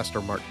catechist, Pastor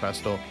Mark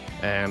Bestel.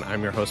 And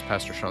I'm your host,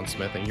 Pastor Sean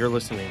Smith, and you're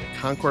listening to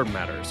Concord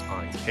Matters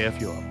on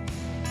KFUO.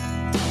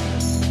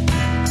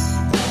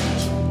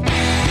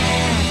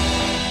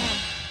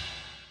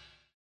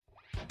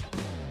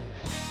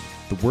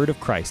 The word of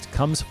Christ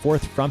comes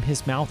forth from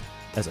his mouth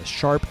as a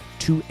sharp,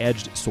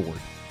 two-edged sword.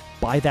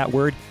 By that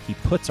word, he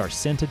puts our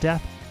sin to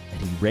death,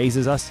 and he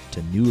raises us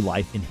to new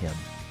life in him.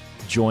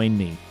 Join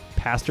me,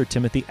 Pastor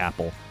Timothy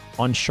Apple,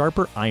 on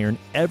Sharper Iron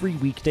every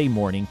weekday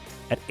morning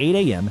at 8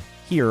 a.m.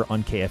 here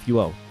on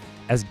KFUO,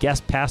 as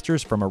guest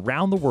pastors from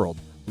around the world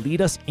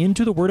lead us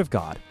into the Word of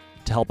God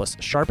to help us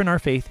sharpen our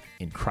faith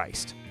in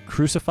Christ,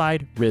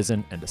 crucified,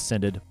 risen, and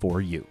ascended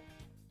for you.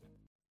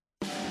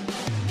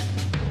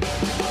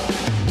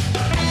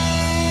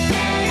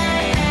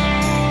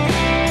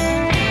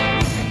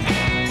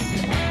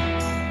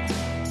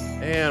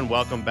 And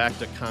welcome back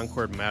to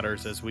Concord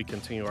Matters as we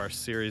continue our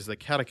series, The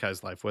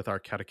Catechized Life, with our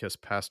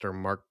catechist, Pastor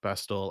Mark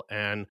Bestel.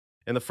 And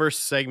in the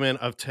first segment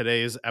of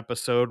today's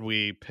episode,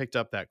 we picked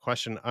up that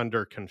question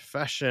under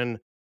confession.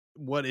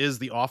 What is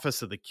the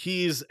office of the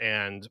keys?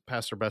 And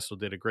Pastor Bestel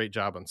did a great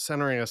job on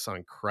centering us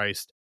on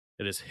Christ.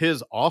 It is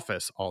his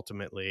office,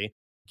 ultimately,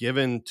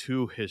 given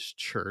to his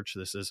church.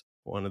 This is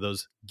one of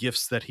those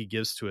gifts that he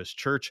gives to his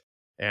church.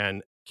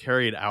 and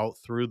carried out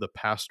through the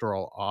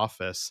pastoral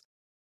office.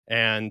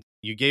 And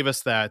you gave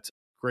us that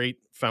great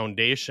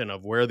foundation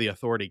of where the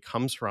authority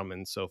comes from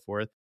and so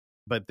forth.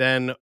 But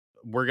then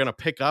we're going to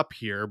pick up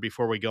here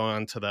before we go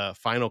on to the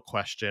final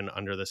question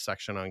under this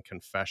section on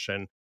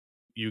confession.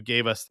 You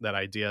gave us that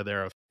idea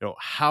there of,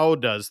 how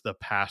does the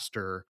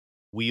pastor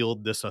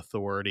wield this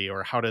authority,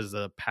 or how does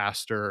the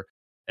pastor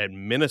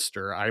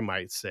administer, I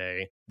might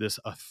say, this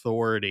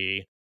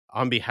authority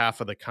on behalf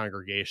of the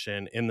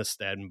congregation in the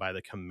stead and by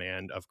the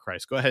command of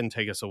Christ? Go ahead and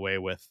take us away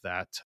with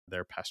that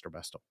there, Pastor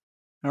Bestel.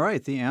 All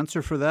right. The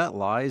answer for that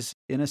lies,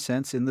 in a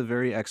sense, in the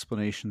very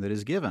explanation that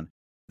is given,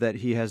 that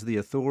he has the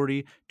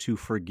authority to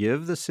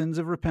forgive the sins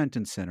of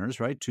repentant sinners,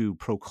 right? To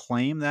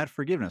proclaim that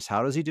forgiveness.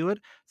 How does he do it?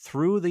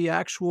 Through the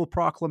actual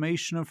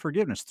proclamation of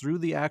forgiveness, through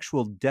the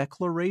actual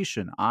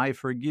declaration, I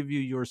forgive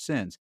you your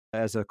sins.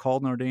 As a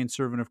called and ordained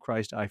servant of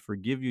Christ, I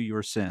forgive you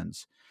your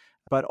sins.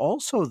 But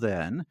also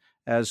then,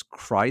 as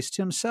Christ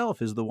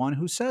himself is the one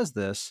who says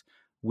this,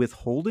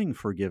 withholding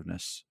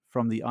forgiveness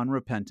from the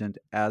unrepentant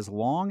as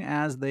long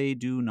as they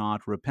do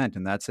not repent.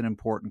 And that's an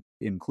important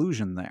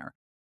inclusion there,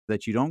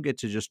 that you don't get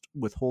to just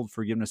withhold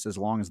forgiveness as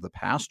long as the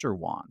pastor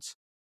wants.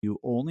 You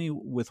only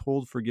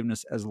withhold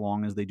forgiveness as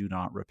long as they do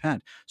not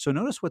repent. So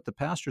notice what the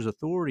pastor's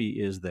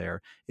authority is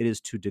there. It is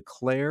to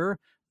declare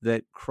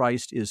that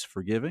Christ is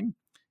forgiving.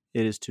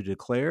 It is to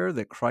declare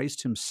that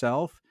Christ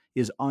himself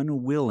is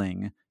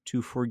unwilling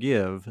to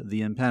forgive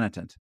the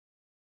impenitent.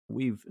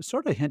 We've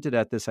sort of hinted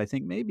at this, I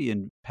think, maybe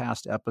in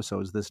past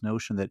episodes, this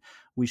notion that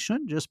we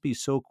shouldn't just be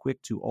so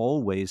quick to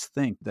always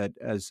think that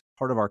as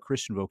part of our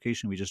Christian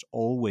vocation, we just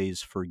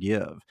always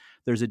forgive.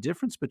 There's a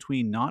difference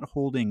between not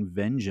holding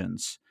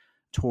vengeance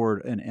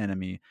toward an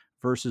enemy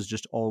versus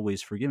just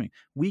always forgiving.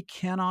 We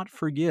cannot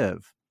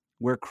forgive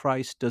where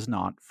Christ does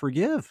not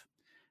forgive.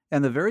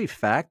 And the very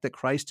fact that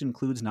Christ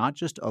includes not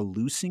just a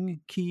loosing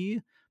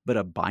key, but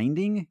a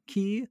binding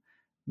key,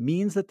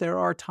 means that there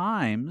are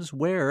times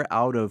where,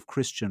 out of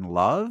Christian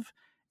love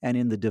and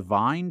in the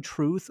divine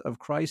truth of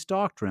Christ's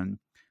doctrine,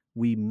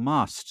 we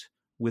must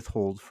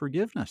withhold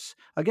forgiveness.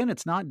 Again,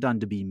 it's not done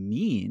to be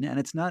mean, and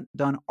it's not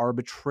done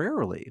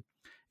arbitrarily.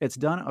 It's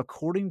done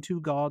according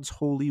to God's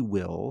holy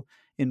will,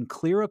 in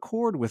clear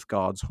accord with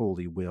God's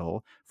holy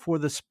will, for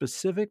the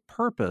specific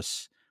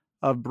purpose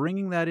of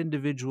bringing that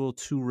individual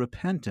to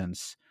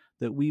repentance,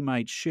 that we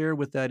might share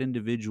with that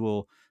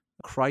individual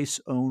Christ's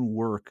own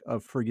work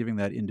of forgiving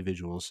that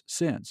individual's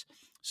sins.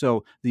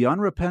 So the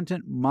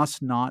unrepentant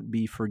must not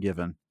be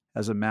forgiven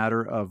as a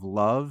matter of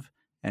love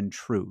and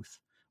truth.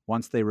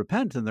 Once they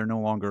repent and they're no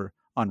longer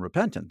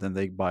unrepentant, then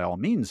they by all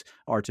means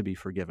are to be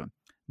forgiven.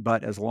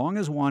 But as long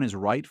as one is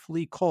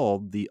rightfully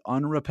called the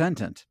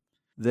unrepentant,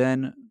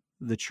 then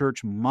the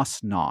church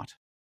must not,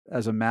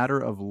 as a matter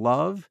of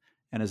love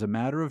and as a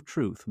matter of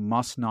truth,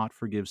 must not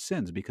forgive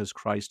sins, because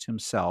Christ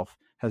himself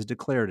has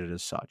declared it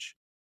as such.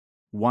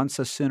 Once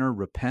a sinner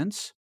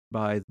repents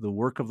by the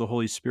work of the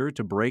Holy Spirit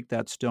to break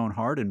that stone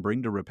heart and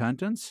bring to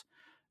repentance,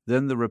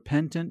 then the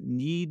repentant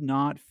need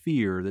not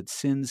fear that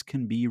sins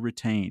can be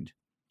retained,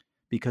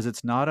 because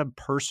it's not a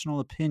personal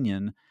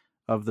opinion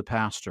of the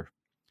pastor,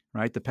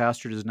 right? The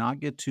pastor does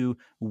not get to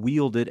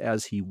wield it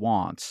as he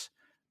wants,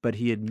 but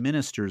he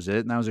administers it.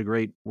 And that was a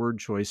great word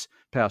choice,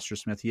 Pastor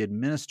Smith. He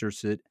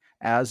administers it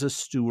as a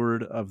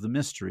steward of the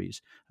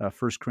mysteries. 1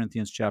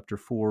 Corinthians chapter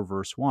 4,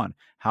 verse 1.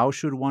 How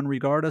should one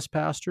regard us,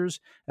 pastors?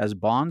 As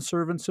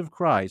bondservants of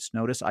Christ.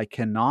 Notice, I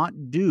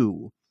cannot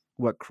do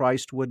what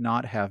Christ would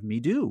not have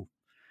me do.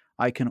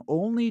 I can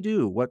only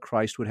do what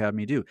Christ would have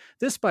me do.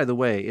 This, by the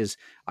way, is,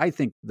 I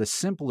think, the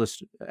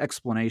simplest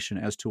explanation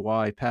as to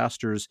why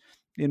pastors,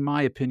 in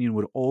my opinion,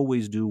 would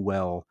always do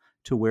well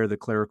to wear the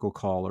clerical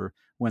collar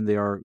when they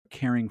are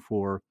caring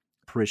for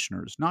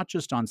parishioners, not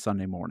just on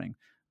Sunday morning.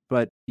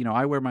 But,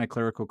 I wear my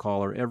clerical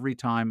collar every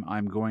time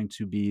I'm going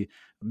to be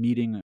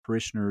meeting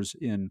parishioners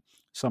in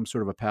some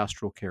sort of a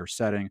pastoral care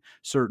setting.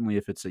 Certainly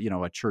if it's,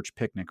 a church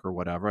picnic or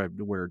whatever, I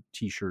wear a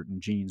t-shirt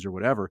and jeans or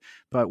whatever.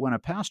 But when a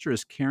pastor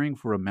is caring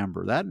for a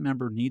member, that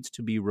member needs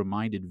to be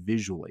reminded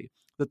visually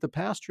that the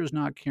pastor is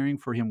not caring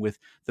for him with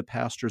the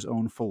pastor's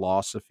own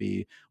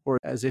philosophy, or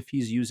as if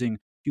he's using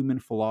human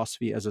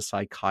philosophy as a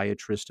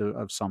psychiatrist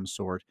of some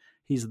sort.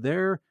 He's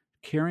there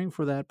caring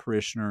for that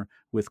parishioner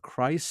with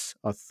Christ's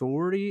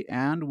authority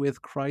and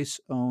with Christ's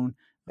own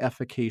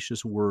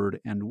efficacious word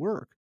and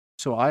work.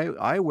 So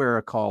I wear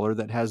a collar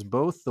that has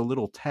both the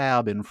little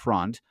tab in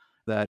front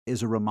that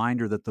is a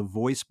reminder that the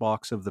voice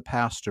box of the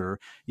pastor,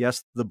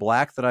 yes, the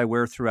black that I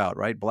wear throughout,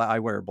 right? I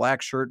wear a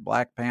black shirt,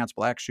 black pants,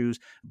 black shoes.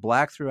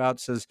 Black throughout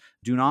says,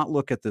 do not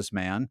look at this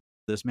man.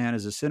 This man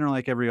is a sinner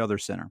like every other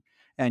sinner.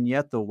 And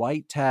yet the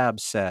white tab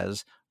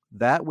says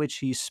that which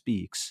he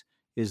speaks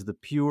is the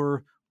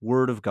pure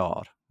word of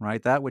God,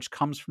 right? That which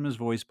comes from his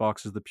voice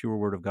box is the pure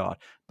word of God.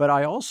 But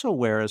I also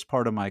wear, as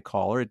part of my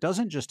collar, it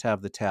doesn't just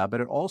have the tab,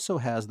 but it also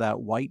has that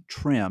white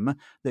trim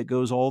that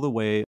goes all the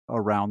way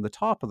around the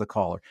top of the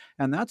collar.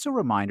 And that's a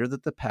reminder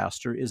that the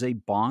pastor is a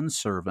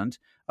bondservant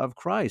of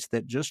Christ,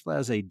 that just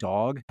as a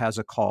dog has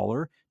a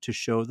collar to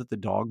show that the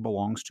dog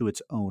belongs to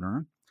its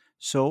owner,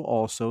 so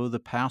also the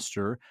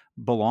pastor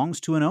belongs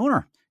to an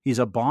owner. He's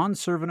a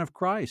bondservant of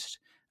Christ.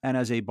 And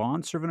as a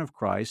bondservant of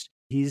Christ,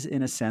 he's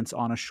in a sense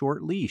on a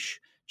short leash.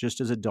 Just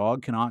as a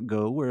dog cannot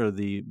go where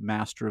the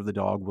master of the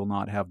dog will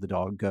not have the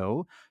dog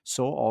go,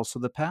 so also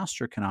the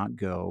pastor cannot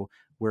go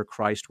where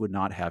Christ would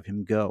not have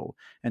him go.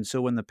 And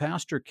so when the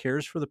pastor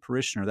cares for the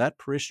parishioner, that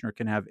parishioner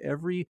can have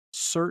every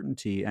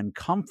certainty and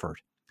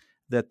comfort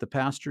that the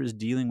pastor is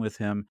dealing with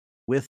him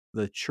with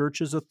the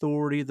church's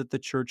authority that the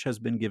church has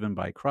been given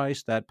by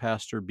Christ, that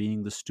pastor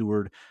being the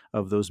steward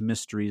of those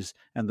mysteries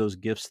and those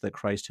gifts that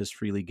Christ has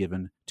freely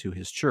given to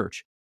his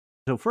church.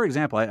 So, for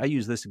example, I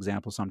use this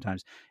example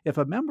sometimes. If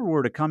a member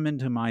were to come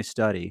into my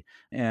study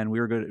and we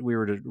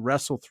were to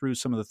wrestle through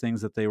some of the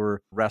things that they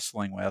were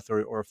wrestling with,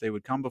 or if they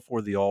would come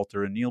before the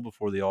altar and kneel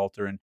before the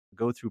altar and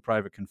go through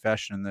private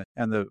confession,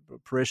 and the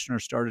parishioner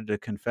started to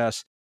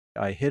confess,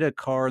 I hit a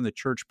car in the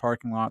church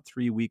parking lot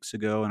 3 weeks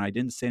ago, and I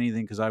didn't say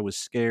anything because I was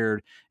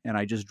scared, and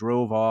I just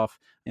drove off,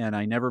 and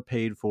I never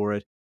paid for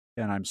it,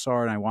 and I'm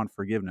sorry, and I want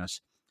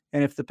forgiveness.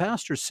 And if the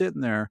pastor's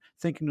sitting there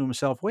thinking to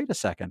himself, wait a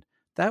second,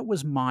 that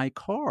was my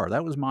car.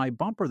 That was my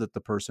bumper that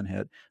the person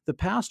hit. The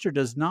pastor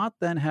does not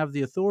then have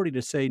the authority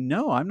to say,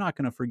 no, I'm not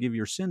going to forgive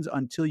your sins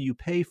until you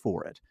pay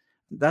for it.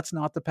 That's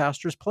not the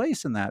pastor's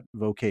place in that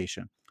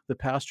vocation. The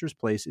pastor's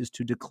place is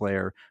to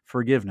declare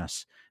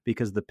forgiveness,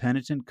 because the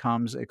penitent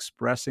comes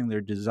expressing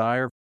their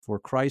desire for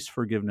Christ's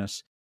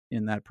forgiveness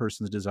in that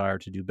person's desire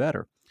to do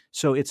better.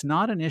 So it's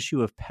not an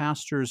issue of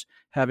pastors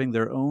having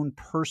their own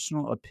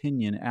personal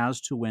opinion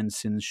as to when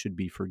sins should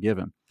be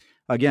forgiven.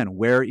 Again,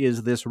 where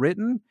is this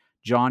written?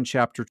 John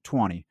chapter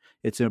 20.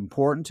 It's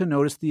important to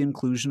notice the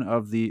inclusion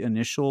of the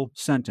initial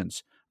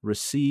sentence,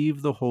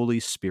 receive the Holy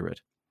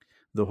Spirit.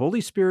 The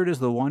Holy Spirit is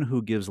the one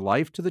who gives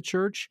life to the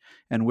church,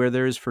 and where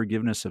there is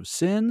forgiveness of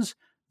sins,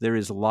 there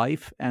is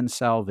life and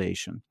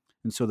salvation.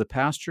 And so the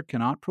pastor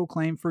cannot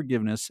proclaim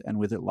forgiveness and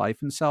with it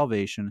life and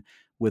salvation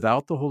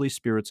without the Holy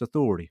Spirit's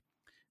authority.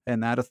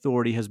 And that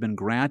authority has been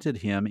granted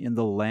him in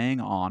the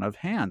laying on of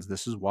hands.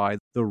 This is why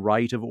the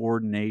rite of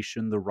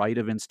ordination, the rite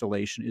of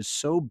installation is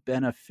so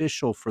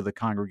beneficial for the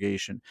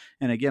congregation.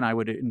 And again, I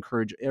would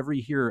encourage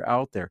every hearer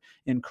out there,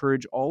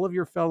 encourage all of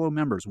your fellow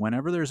members,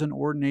 whenever there's an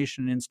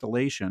ordination and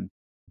installation,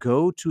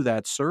 go to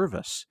that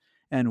service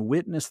and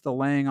witness the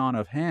laying on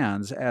of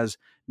hands as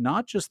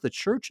not just the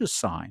church's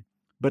sign,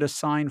 but a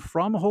sign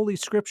from Holy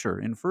Scripture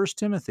in 1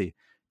 Timothy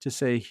to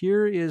say,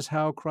 here is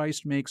how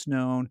Christ makes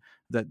known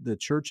that the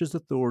church's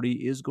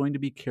authority is going to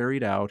be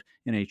carried out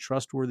in a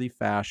trustworthy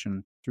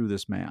fashion through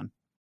this man.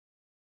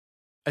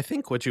 I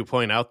think what you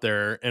point out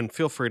there, and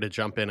feel free to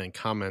jump in and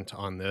comment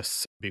on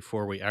this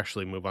before we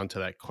actually move on to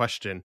that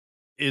question,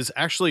 is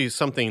actually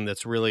something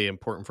that's really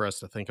important for us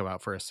to think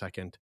about for a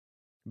second.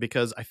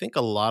 Because I think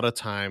a lot of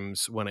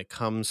times when it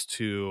comes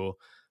to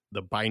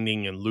the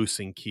binding and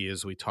loosing key,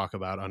 as we talk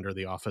about under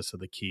the office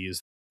of the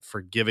keys,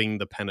 forgiving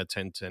the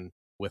penitent and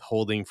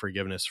withholding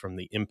forgiveness from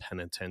the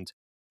impenitent,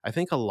 I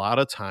think a lot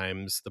of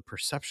times the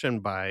perception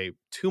by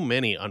too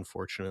many,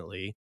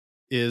 unfortunately,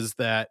 is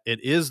that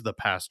it is the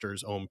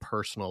pastor's own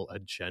personal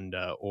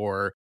agenda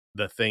or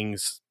the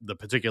things, the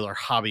particular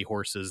hobby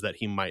horses that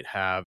he might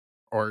have,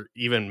 or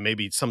even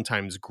maybe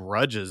sometimes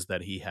grudges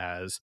that he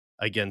has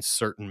against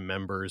certain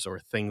members or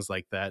things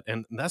like that.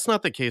 And that's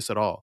not the case at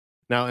all.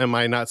 Now, am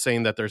I not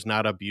saying that there's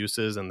not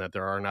abuses and that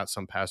there are not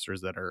some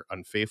pastors that are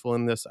unfaithful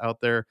in this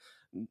out there?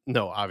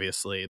 No,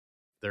 obviously.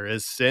 There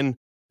is sin.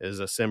 It is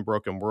a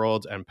sin-broken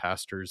world, and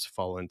pastors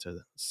fall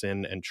into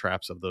sin and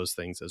traps of those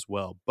things as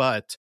well.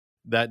 But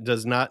that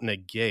does not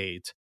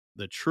negate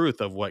the truth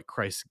of what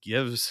Christ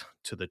gives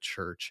to the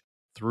church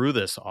through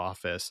this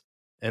office,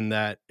 and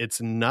that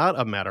it's not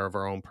a matter of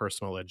our own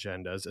personal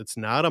agendas. It's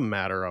not a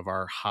matter of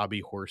our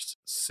hobby horse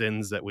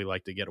sins that we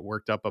like to get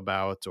worked up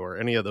about or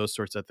any of those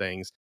sorts of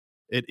things.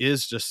 It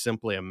is just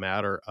simply a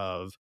matter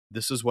of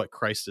this is what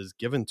Christ has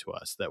given to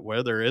us, that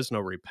where there is no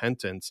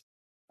repentance,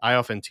 I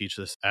often teach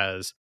this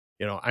as,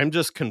 I'm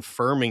just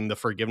confirming the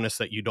forgiveness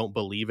that you don't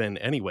believe in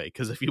anyway.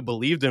 Because if you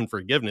believed in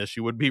forgiveness,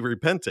 you would be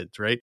repentant,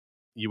 right?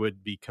 You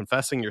would be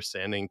confessing your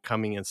sin and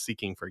coming and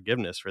seeking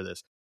forgiveness for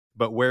this.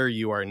 But where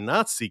you are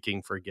not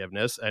seeking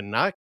forgiveness and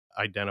not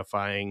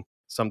identifying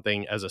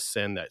something as a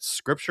sin that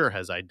Scripture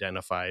has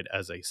identified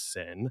as a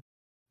sin,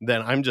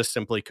 then I'm just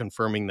simply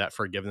confirming that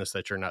forgiveness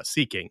that you're not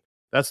seeking.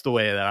 That's the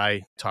way that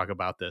I talk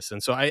about this.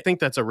 And so I think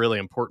that's a really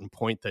important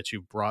point that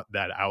you brought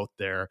that out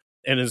there,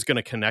 and is going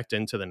to connect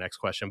into the next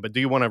question. But do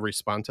you want to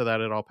respond to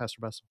that at all,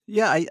 Pastor Bessel?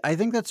 Yeah, I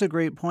think that's a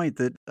great point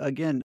that,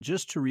 again,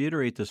 just to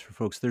reiterate this for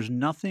folks, there's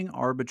nothing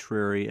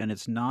arbitrary and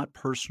it's not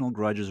personal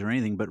grudges or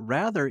anything, but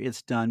rather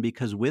it's done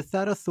because with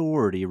that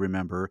authority,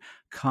 remember,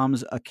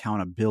 comes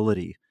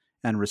accountability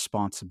and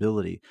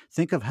responsibility.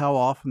 Think of how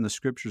often the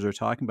Scriptures are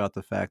talking about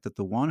the fact that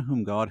the one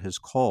whom God has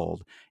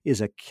called is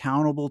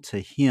accountable to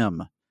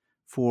him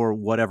for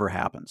whatever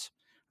happens.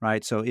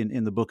 Right? So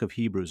in the book of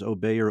Hebrews,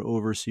 obey your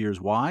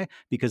overseers. Why?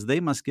 Because they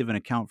must give an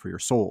account for your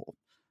soul.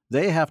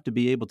 They have to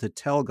be able to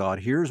tell God,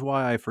 here's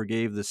why I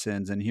forgave the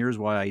sins and here's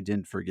why I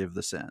didn't forgive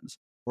the sins.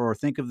 Or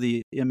think of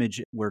the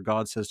image where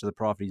God says to the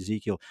prophet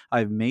Ezekiel,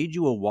 I've made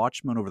you a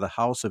watchman over the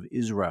house of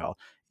Israel.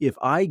 If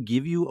I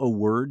give you a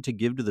word to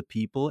give to the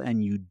people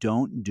and you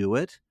don't do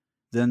it,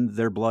 then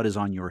their blood is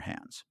on your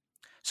hands.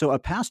 So a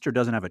pastor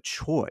doesn't have a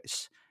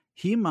choice.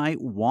 He might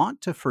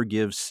want to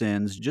forgive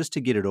sins just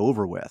to get it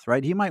over with,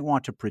 right? He might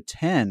want to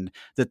pretend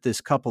that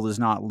this couple is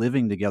not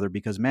living together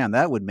because, man,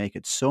 that would make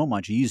it so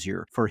much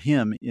easier for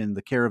him in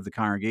the care of the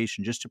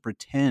congregation just to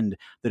pretend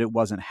that it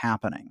wasn't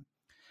happening.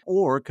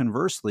 Or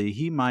conversely,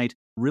 he might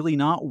really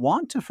not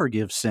want to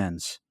forgive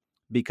sins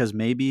because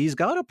maybe he's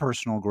got a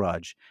personal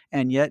grudge,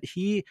 and yet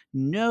he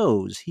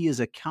knows he is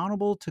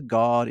accountable to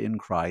God in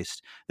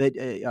Christ. That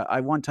I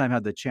one time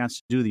had the chance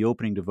to do the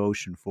opening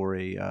devotion for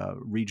a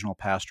regional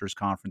pastors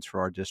conference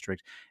for our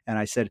district, and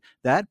I said,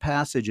 that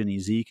passage in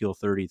Ezekiel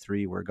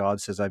 33 where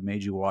God says, I've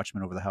made you a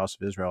watchman over the house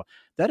of Israel,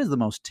 that is the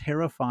most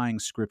terrifying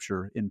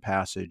scripture in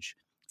passage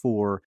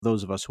for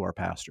those of us who are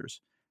pastors,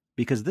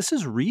 because this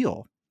is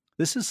real.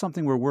 This is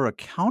something where we're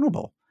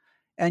accountable,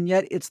 and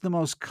yet it's the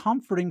most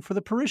comforting for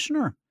the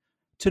parishioner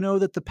to know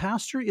that the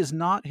pastor is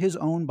not his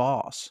own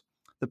boss.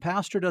 The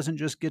pastor doesn't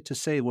just get to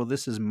say, well,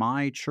 this is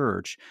my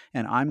church,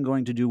 and I'm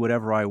going to do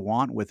whatever I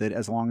want with it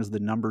as long as the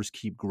numbers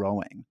keep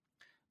growing.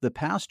 The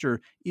pastor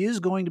is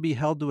going to be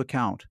held to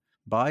account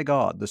by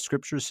God, the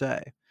scriptures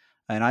say.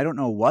 And I don't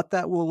know what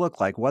that will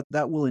look like, what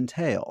that will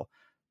entail,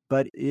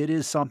 but it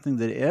is something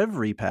that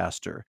every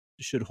pastor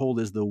should hold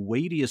as the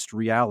weightiest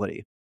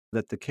reality,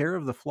 that the care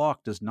of the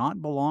flock does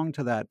not belong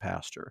to that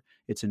pastor.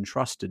 It's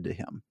entrusted to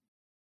him.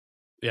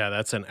 Yeah,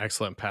 that's an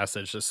excellent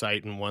passage to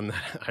cite, and one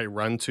that I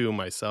run to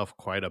myself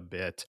quite a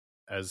bit,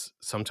 as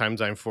sometimes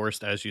I'm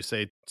forced, as you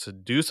say, to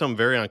do some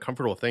very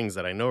uncomfortable things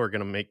that I know are going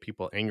to make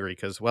people angry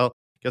because, well,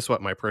 guess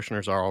what? My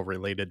parishioners are all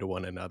related to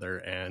one another,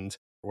 and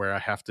where I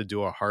have to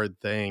do a hard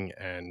thing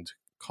and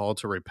call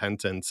to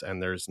repentance, and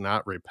there's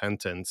not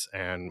repentance,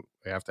 and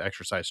we have to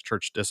exercise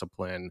church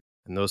discipline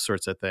and those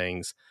sorts of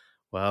things,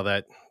 well,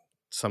 that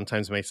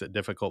sometimes makes it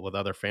difficult with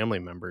other family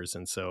members.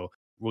 And so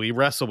we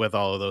wrestle with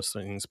all of those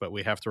things, but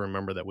we have to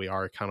remember that we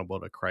are accountable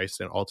to Christ,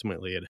 and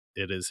ultimately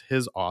it is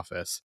his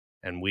office,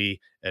 and we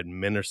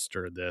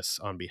administer this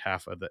on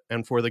behalf of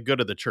and for the good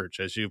of the church,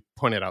 as you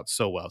pointed out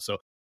so well. So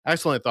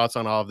excellent thoughts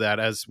on all of that.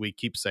 As we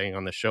keep saying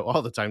on the show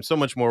all the time, so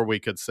much more we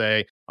could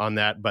say on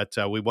that, but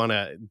we want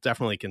to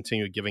definitely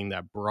continue giving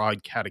that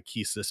broad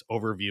catechesis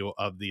overview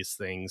of these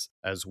things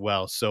as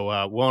well.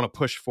 So we want to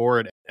push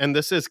forward, and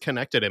this is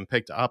connected and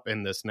picked up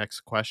in this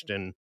next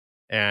question.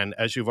 And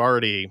as you've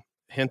already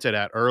hinted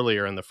at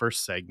earlier in the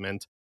first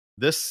segment,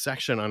 this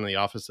section on the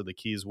Office of the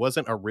Keys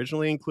wasn't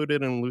originally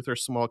included in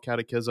Luther's Small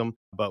Catechism,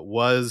 but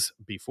was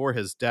before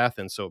his death,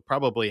 and so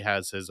probably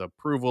has his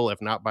approval,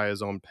 if not by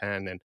his own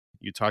pen. And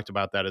you talked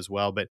about that as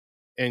well.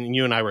 And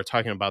you and I were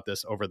talking about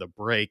this over the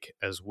break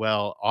as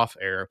well, off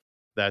air,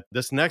 that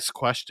this next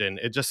question,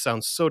 it just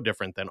sounds so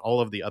different than all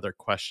of the other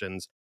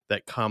questions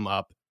that come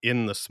up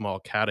in the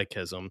Small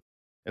Catechism.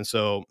 And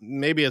so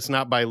maybe it's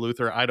not by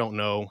Luther. I don't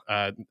know.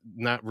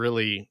 Not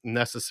really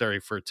necessary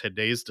for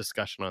today's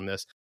discussion on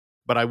this.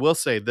 But I will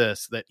say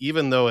this, that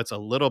even though it's a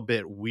little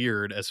bit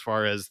weird as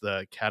far as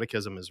the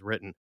catechism is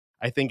written,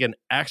 I think an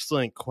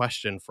excellent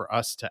question for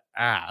us to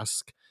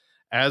ask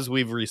as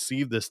we've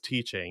received this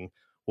teaching,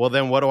 well,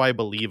 then what do I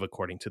believe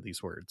according to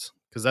these words?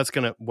 Because that's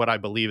what I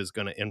believe is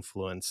going to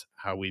influence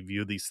how we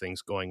view these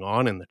things going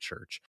on in the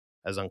church,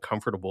 as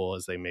uncomfortable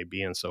as they may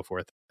be and so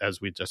forth,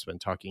 as we've just been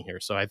talking here.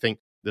 So I think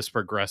this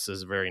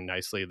progresses very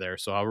nicely there.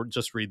 So I'll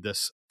just read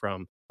this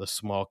from the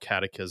Small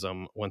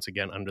Catechism, once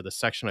again, under the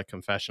section of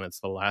confession. It's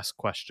the last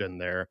question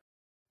there.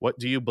 What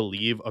do you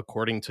believe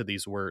according to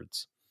these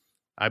words?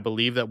 I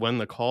believe that when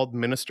the called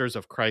ministers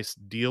of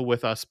Christ deal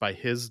with us by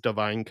his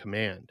divine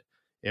command,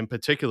 in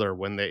particular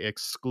when they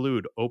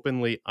exclude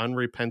openly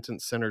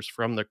unrepentant sinners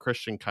from the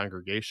Christian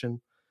congregation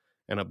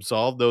and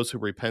absolve those who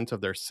repent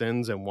of their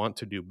sins and want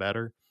to do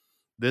better,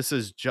 this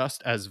is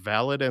just as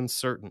valid and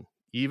certain,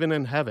 even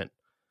in heaven,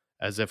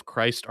 as if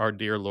Christ our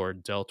dear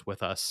Lord dealt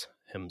with us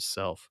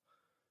himself.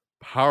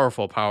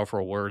 Powerful,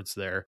 powerful words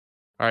there.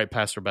 All right,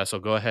 Pastor Bessel,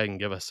 go ahead and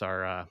give us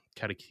our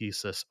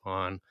catechesis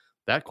on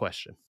that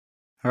question.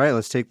 All right,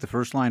 let's take the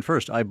first line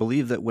first. I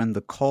believe that when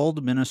the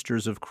called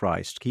ministers of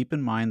Christ, keep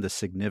in mind the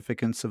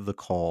significance of the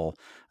call,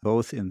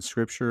 both in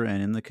Scripture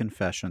and in the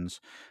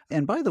confessions.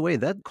 And by the way,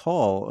 that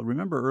call,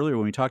 remember earlier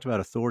when we talked about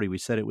authority, we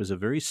said it was a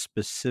very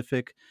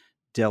specific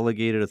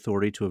delegated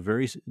authority to a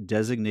very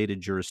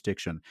designated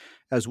jurisdiction.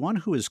 As one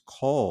who is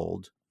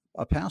called,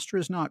 a pastor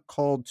is not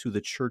called to the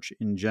church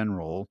in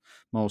general.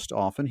 Most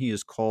often, he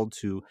is called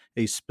to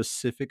a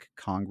specific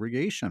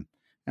congregation.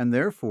 And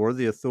therefore,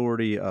 the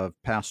authority of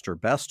Pastor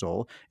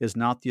Bestel is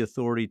not the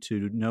authority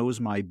to knows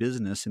my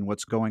business and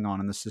what's going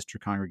on in the sister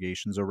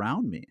congregations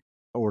around me,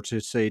 or to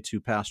say to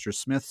Pastor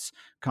Smith's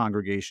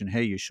congregation,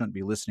 hey, you shouldn't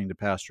be listening to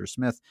Pastor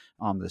Smith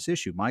on this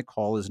issue. My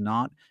call is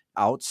not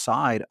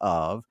outside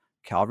of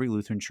Calvary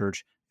Lutheran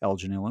Church,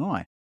 Elgin,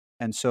 Illinois.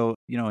 And so,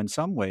 in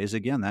some ways,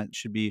 again, that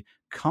should be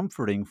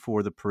comforting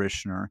for the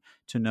parishioner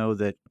to know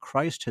that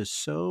Christ has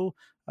so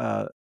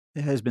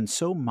has been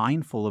so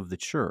mindful of the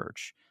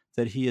church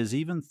that he has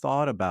even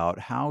thought about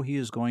how he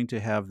is going to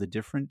have the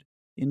different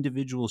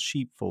individual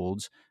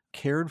sheepfolds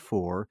cared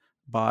for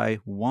by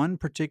one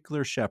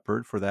particular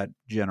shepherd for that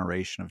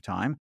generation of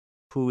time,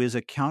 who is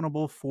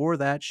accountable for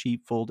that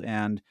sheepfold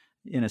and,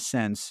 in a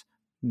sense,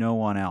 no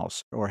one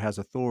else, or has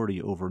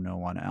authority over no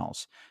one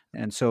else.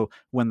 And so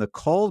when the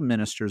called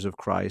ministers of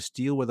Christ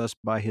deal with us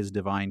by his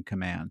divine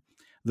command,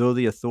 though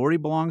the authority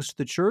belongs to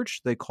the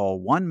church, they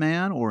call one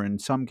man, or in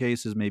some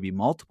cases maybe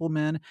multiple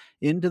men,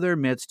 into their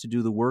midst to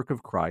do the work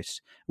of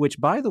Christ, which,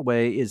 by the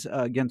way, is,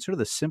 again, sort of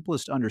the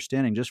simplest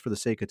understanding, just for the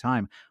sake of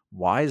time.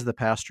 Why is the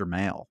pastor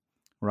male?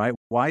 Right?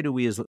 Why do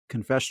we as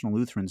confessional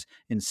Lutherans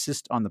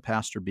insist on the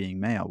pastor being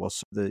male? Well,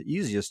 the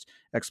easiest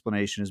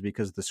explanation is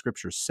because the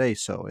scriptures say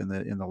so in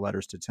the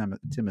letters to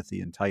Timothy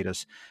and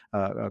Titus.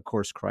 Of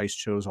course, Christ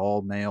chose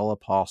all male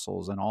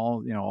apostles and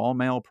all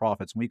male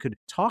prophets, and we could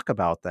talk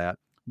about that.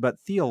 But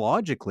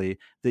theologically,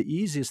 the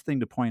easiest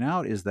thing to point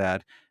out is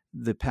that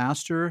the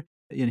pastor,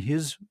 in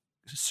his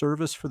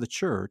service for the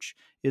church,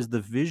 is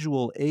the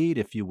visual aid,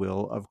 if you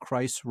will, of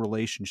Christ's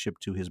relationship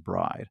to his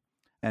bride.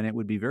 And it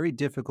would be very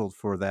difficult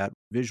for that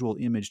visual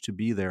image to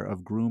be there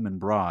of groom and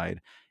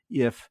bride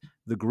if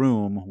the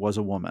groom was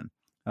a woman.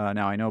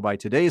 Now, I know by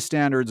today's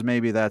standards,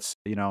 maybe that's,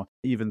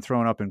 even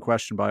thrown up in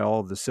question by all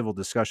of the civil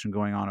discussion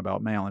going on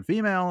about male and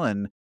female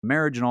and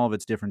marriage and all of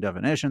its different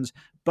definitions.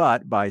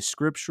 But by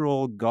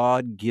scriptural,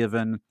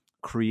 God-given,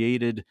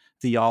 created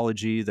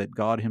theology that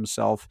God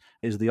himself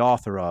is the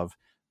author of,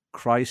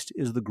 Christ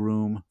is the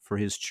groom for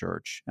his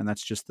church. And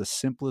that's just the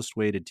simplest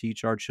way to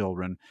teach our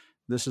children.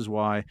 This is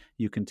why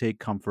you can take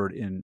comfort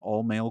in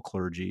all male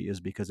clergy, is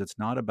because it's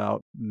not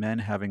about men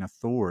having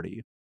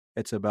authority.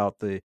 It's about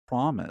the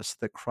promise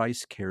that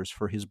Christ cares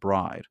for his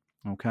bride.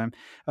 Okay.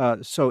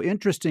 So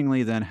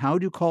interestingly, then, how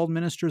do called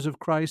ministers of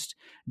Christ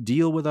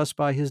deal with us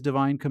by his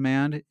divine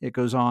command? It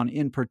goes on,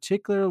 in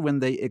particular, when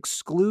they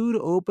exclude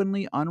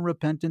openly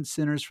unrepentant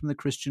sinners from the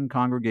Christian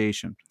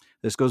congregation.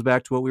 This goes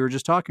back to what we were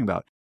just talking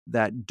about.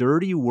 That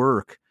dirty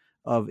work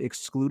of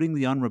excluding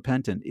the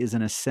unrepentant is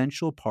an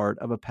essential part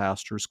of a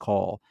pastor's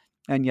call.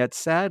 And yet,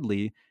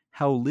 sadly,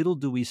 how little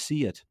do we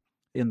see it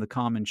in the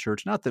common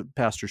church? Not that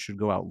pastors should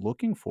go out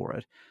looking for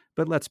it,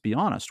 but let's be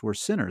honest, we're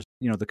sinners.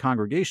 The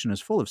congregation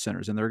is full of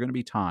sinners, and there are going to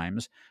be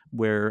times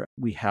where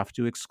we have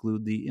to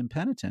exclude the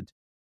impenitent.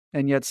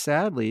 And yet,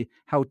 sadly,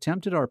 how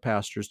tempted are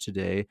pastors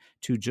today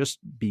to just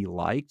be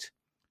liked,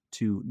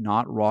 to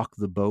not rock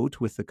the boat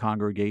with the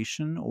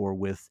congregation or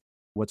with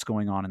what's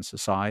going on in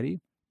society,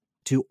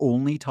 to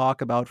only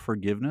talk about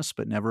forgiveness,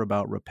 but never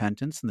about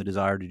repentance and the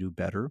desire to do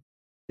better.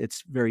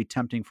 It's very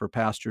tempting for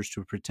pastors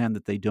to pretend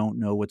that they don't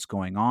know what's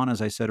going on,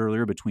 as I said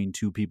earlier, between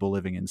two people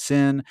living in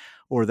sin,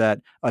 or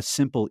that a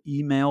simple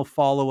email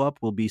follow-up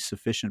will be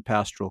sufficient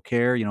pastoral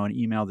care, an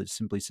email that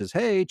simply says,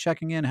 hey,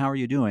 checking in, how are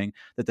you doing,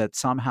 that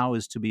somehow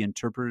is to be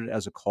interpreted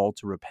as a call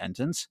to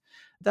repentance.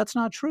 That's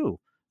not true.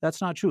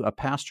 That's not true. A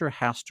pastor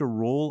has to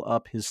roll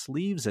up his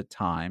sleeves at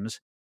times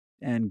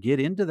and get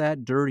into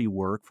that dirty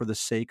work for the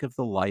sake of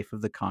the life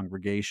of the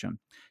congregation,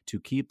 to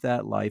keep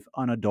that life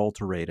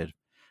unadulterated.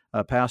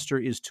 A pastor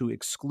is to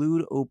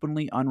exclude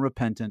openly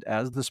unrepentant,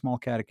 as the Small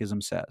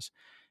Catechism says.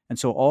 And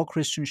so all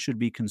Christians should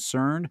be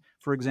concerned,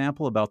 for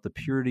example, about the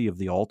purity of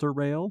the altar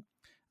rail,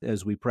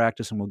 as we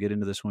practice, and we'll get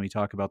into this when we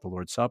talk about the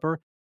Lord's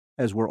Supper,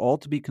 as we're all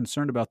to be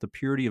concerned about the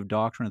purity of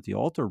doctrine at the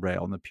altar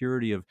rail and the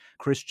purity of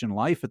Christian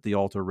life at the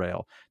altar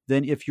rail.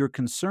 Then if you're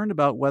concerned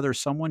about whether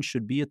someone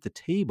should be at the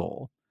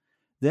table,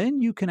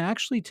 then you can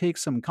actually take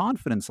some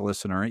confidence,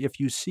 listener, if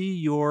you see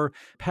your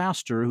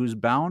pastor who's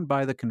bound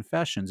by the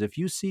confessions, if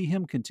you see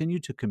him continue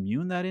to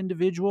commune that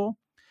individual,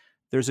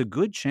 there's a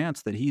good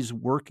chance that he's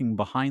working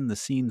behind the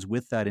scenes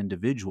with that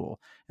individual,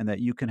 and that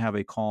you can have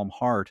a calm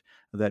heart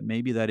that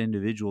maybe that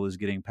individual is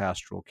getting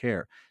pastoral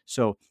care.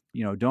 So,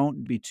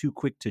 don't be too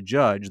quick to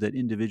judge that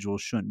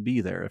individuals shouldn't be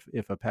there.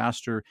 If a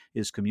pastor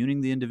is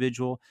communing the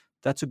individual,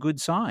 that's a good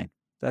sign.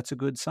 That's a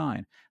good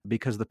sign,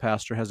 because the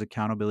pastor has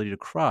accountability to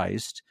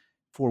Christ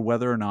for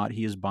whether or not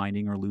he is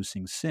binding or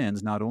loosing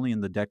sins, not only in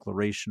the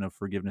declaration of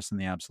forgiveness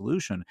and the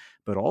absolution,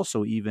 but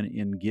also even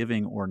in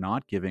giving or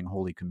not giving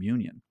Holy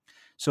Communion.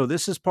 So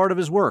this is part of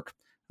his work,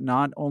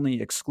 not only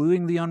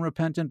excluding the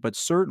unrepentant, but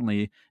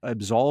certainly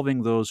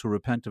absolving those who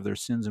repent of their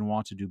sins and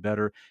want to do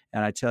better.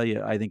 And I tell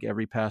you, I think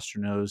every pastor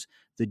knows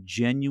the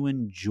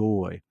genuine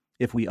joy,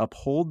 if we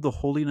uphold the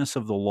holiness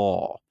of the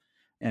law,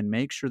 and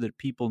make sure that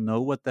people know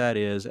what that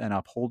is and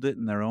uphold it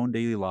in their own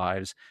daily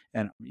lives,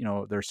 and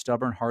their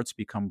stubborn hearts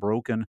become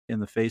broken in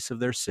the face of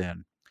their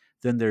sin,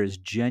 then there is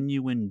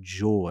genuine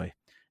joy.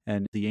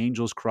 And the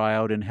angels cry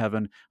out in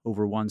heaven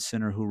over one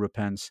sinner who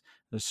repents.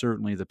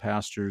 Certainly the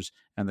pastors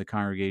and the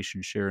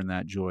congregation share in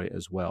that joy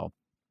as well.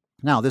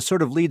 Now, this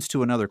sort of leads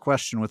to another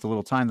question with the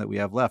little time that we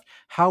have left.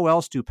 How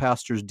else do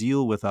pastors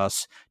deal with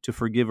us to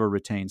forgive or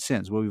retain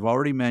sins? Well, we've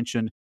already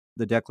mentioned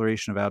the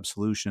declaration of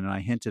absolution, and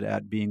I hinted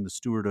at being the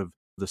steward of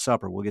the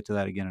supper. We'll get to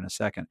that again in a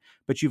second.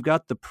 But you've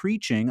got the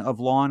preaching of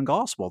law and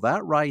gospel.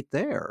 That right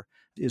there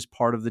is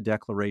part of the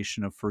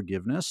declaration of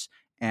forgiveness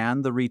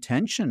and the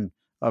retention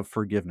of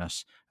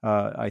forgiveness.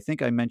 I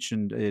think I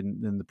mentioned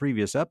in the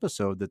previous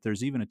episode that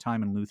there's even a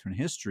time in Lutheran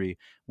history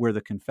where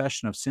the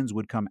confession of sins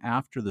would come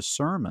after the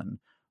sermon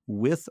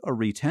with a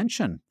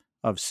retention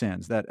of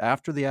sins, that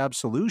after the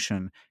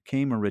absolution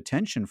came a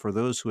retention for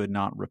those who had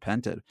not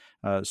repented.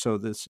 So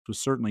this was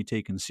certainly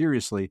taken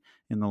seriously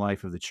in the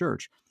life of the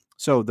church.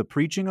 So the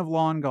preaching of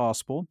law and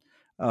gospel,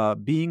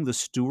 being the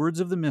stewards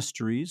of the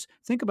mysteries.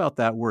 Think about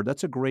that word.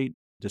 That's a great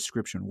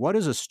description. What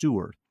is a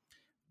steward?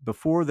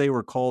 Before they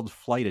were called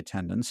flight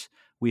attendants,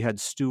 we had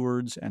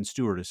stewards and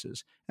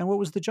stewardesses. And what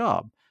was the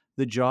job?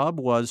 The job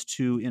was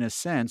to, in a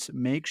sense,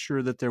 make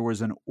sure that there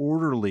was an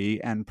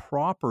orderly and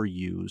proper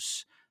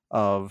use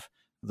of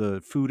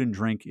the food and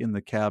drink in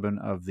the cabin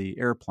of the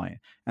airplane,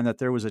 and that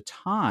there was a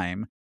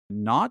time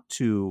not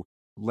to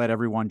let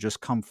everyone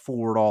just come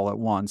forward all at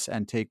once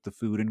and take the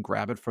food and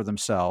grab it for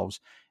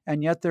themselves.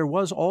 And yet there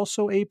was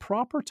also a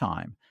proper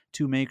time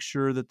to make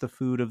sure that the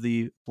food of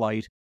the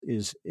flight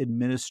is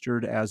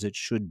administered as it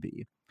should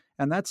be.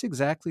 And that's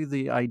exactly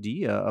the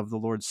idea of the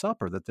Lord's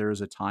Supper, that there is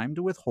a time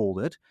to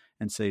withhold it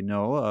and say,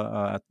 no,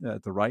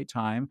 at the right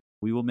time,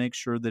 we will make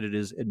sure that it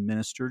is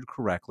administered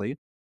correctly.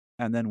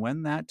 And then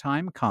when that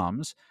time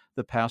comes,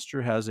 the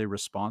pastor has a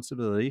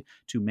responsibility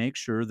to make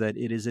sure that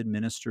it is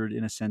administered,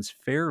 in a sense,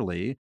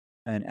 fairly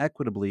and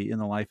equitably in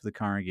the life of the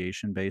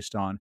congregation based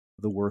on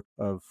the work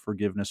of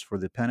forgiveness for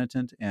the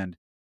penitent and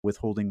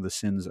withholding the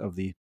sins of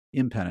the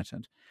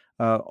impenitent.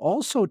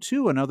 Also,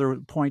 too, another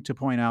point to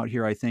point out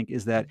here, I think,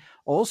 is that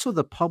also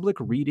the public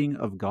reading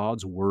of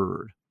God's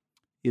word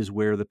is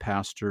where the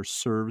pastor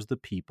serves the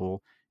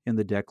people in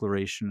the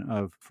declaration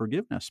of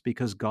forgiveness,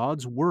 because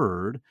God's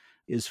word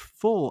is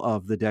full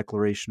of the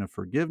declaration of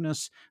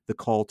forgiveness, the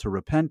call to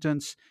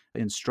repentance,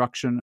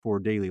 instruction for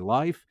daily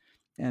life.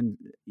 And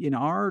in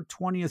our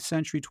 20th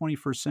century,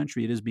 21st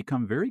century, it has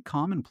become very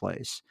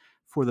commonplace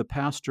for the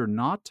pastor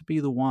not to be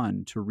the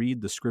one to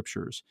read the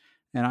scriptures.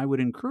 And I would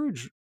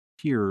encourage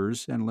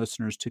hearers and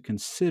listeners to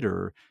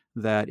consider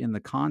that in the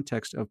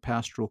context of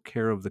pastoral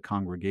care of the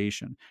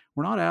congregation.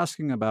 We're not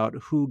asking about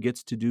who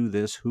gets to do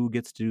this, who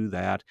gets to do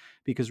that,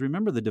 because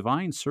remember, the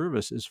divine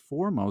service is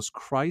foremost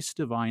Christ's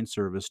divine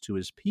service to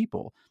his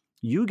people.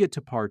 You get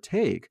to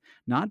partake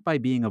not by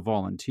being a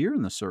volunteer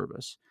in the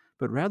service,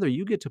 but rather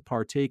you get to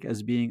partake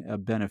as being a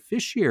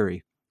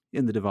beneficiary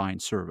in the divine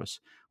service.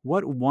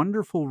 What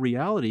wonderful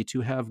reality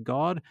to have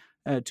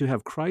to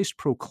have Christ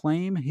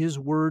proclaim his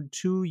word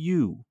to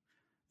you,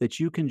 that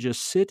you can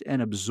just sit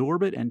and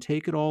absorb it and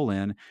take it all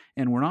in.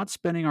 And we're not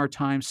spending our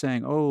time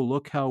saying, oh,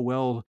 look how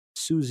well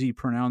Susie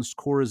pronounced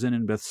Chorazin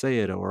and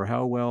Bethsaida, or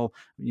how well,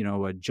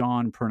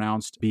 John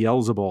pronounced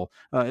Beelzebul.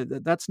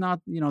 That's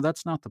not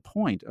the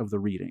point of the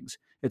readings.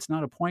 It's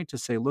not a point to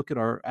say, look at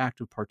our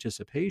active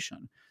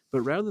participation,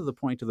 but rather the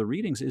point of the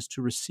readings is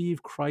to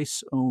receive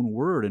Christ's own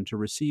word and to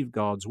receive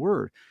God's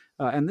word.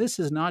 And this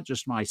is not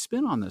just my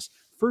spin on this.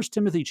 1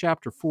 Timothy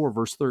chapter 4,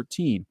 verse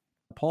 13.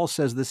 Paul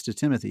says this to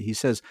Timothy. He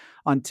says,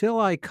 until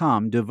I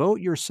come, devote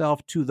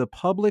yourself to the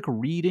public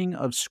reading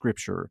of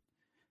Scripture,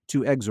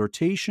 to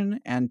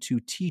exhortation and to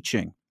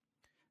teaching.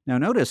 Now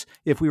notice,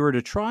 if we were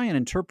to try and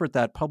interpret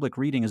that public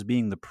reading as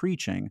being the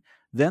preaching,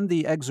 then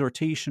the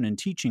exhortation and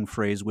teaching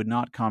phrase would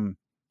not come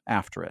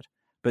after it.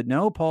 But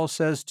no, Paul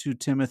says to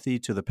Timothy,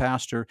 to the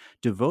pastor,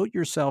 devote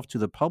yourself to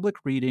the public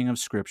reading of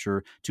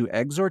Scripture, to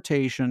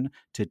exhortation,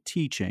 to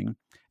teaching.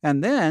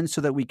 And then,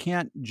 so that we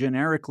can't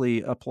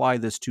generically apply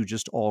this to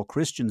just all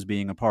Christians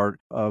being a part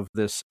of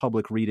this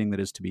public reading that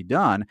is to be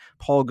done,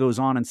 Paul goes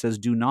on and says,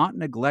 do not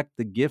neglect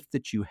the gift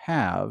that you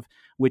have,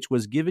 which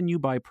was given you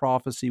by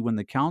prophecy when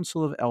the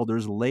council of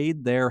elders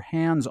laid their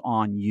hands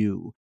on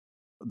you.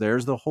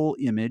 There's the whole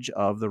image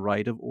of the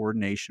rite of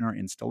ordination or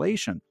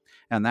installation.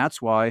 And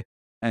that's why,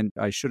 and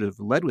I should have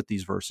led with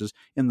these verses,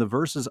 in the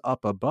verses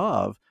up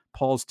above,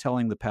 Paul's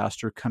telling the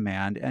pastor,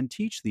 command and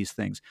teach these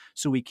things.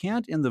 So we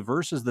can't, in the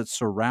verses that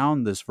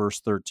surround this verse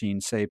 13,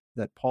 say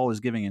that Paul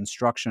is giving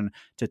instruction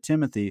to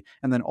Timothy,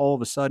 and then all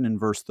of a sudden in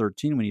verse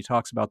 13, when he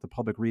talks about the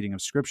public reading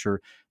of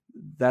Scripture,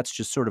 that's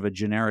just sort of a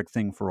generic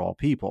thing for all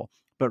people.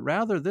 But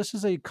rather, this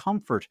is a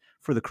comfort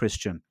for the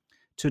Christian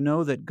to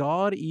know that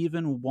God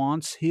even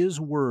wants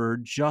his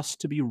word just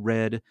to be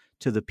read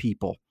to the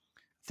people.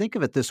 Think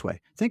of it this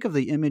way. Think of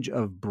the image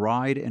of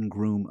bride and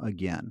groom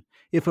again.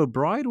 If a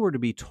bride were to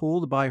be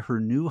told by her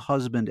new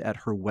husband at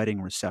her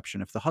wedding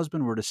reception, if the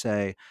husband were to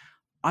say,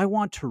 I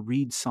want to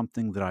read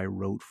something that I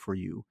wrote for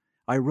you.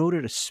 I wrote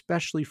it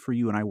especially for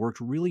you, and I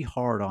worked really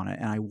hard on it,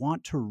 and I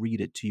want to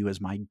read it to you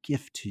as my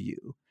gift to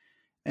you.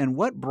 And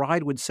what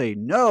bride would say,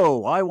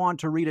 no, I want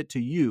to read it to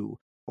you,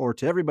 or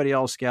to everybody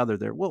else gathered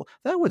there? Well,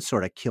 that would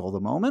sort of kill the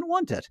moment,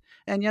 wouldn't it?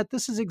 And yet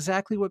this is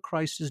exactly what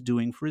Christ is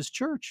doing for his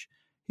church.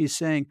 He's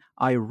saying,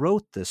 I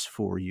wrote this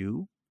for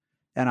you,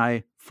 and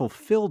I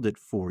fulfilled it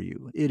for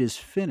you. It is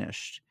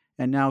finished,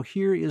 and now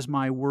here is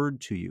my word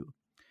to you.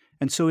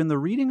 And so in the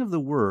reading of the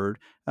word,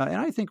 and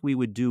I think we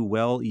would do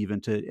well even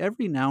to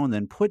every now and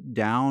then put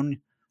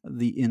down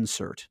the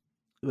insert.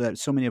 that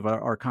so many of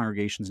our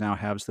congregations now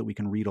have so that we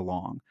can read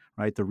along,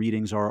 right? The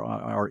readings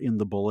are in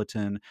the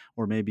bulletin,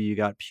 or maybe you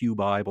got pew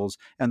Bibles,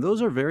 and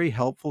those are very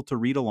helpful to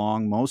read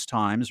along most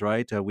times,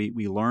 right?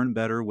 We learn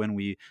better when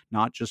we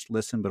not just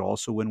listen, but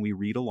also when we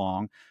read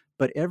along.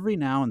 But every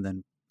now and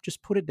then,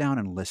 just put it down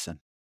and listen.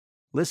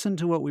 Listen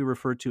to what we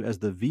refer to as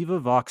the Viva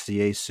Vox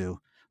Jesu,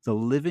 the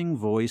living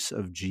voice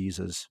of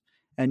Jesus,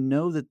 and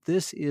know that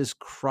this is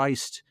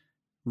Christ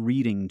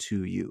reading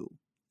to you,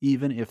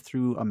 even if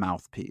through a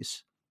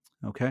mouthpiece.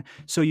 Okay,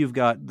 so you've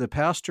got the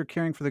pastor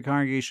caring for the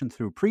congregation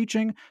through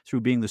preaching,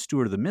 through being the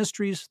steward of the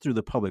mysteries, through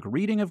the public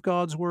reading of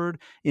God's word,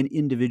 in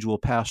individual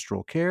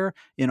pastoral care,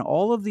 in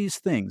all of these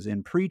things,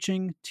 in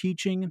preaching,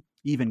 teaching,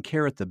 even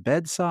care at the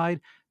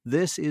bedside.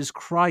 This is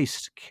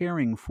Christ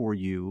caring for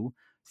you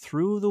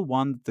through the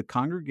one that the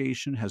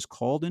congregation has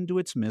called into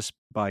its midst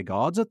by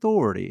God's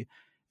authority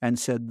and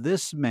said,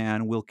 this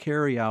man will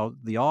carry out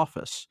the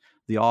office.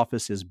 The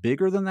office is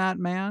bigger than that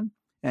man,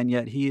 and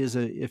yet he is,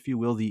 if you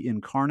will, the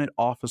incarnate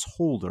office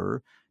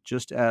holder,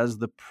 just as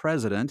the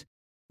president,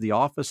 the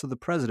office of the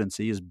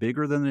presidency is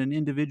bigger than an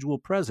individual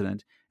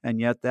president, and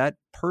yet that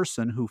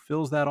person who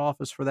fills that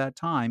office for that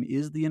time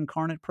is the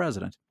incarnate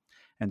president.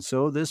 And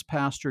so this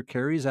pastor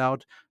carries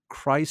out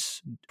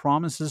Christ's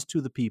promises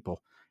to the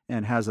people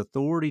and has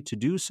authority to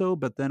do so,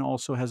 but then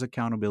also has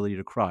accountability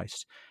to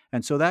Christ.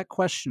 And so that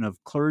question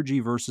of clergy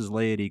versus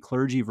laity,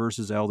 clergy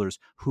versus elders,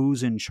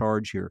 who's in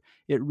charge here,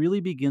 it really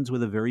begins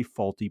with a very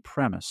faulty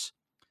premise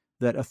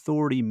that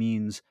authority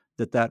means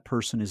that that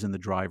person is in the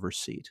driver's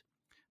seat.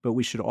 But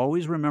we should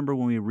always remember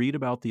when we read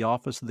about the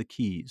office of the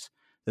keys,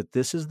 that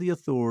this is the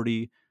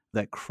authority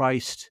that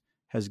Christ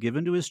has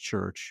given to his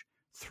church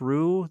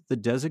through the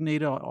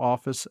designated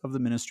office of the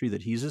ministry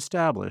that he's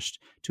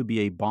established to be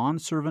a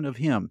bondservant of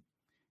him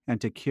and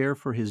to care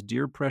for his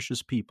dear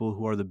precious people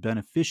who are the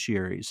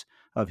beneficiaries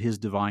of his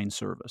divine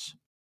service.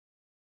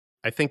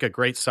 I think a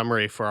great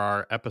summary for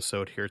our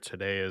episode here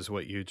today is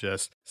what you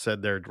just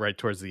said there right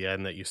towards the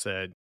end, that you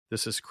said,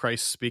 this is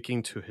Christ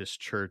speaking to his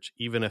church,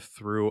 even if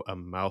through a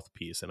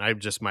mouthpiece. And I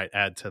just might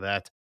add to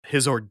that,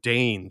 his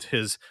ordained,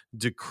 his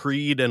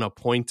decreed and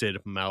appointed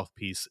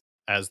mouthpiece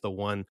as the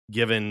one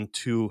given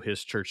to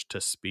his church to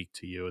speak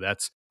to you.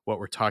 That's what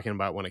we're talking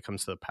about when it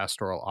comes to the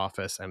pastoral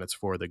office, and it's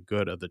for the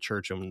good of the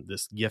church and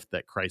this gift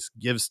that Christ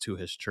gives to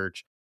his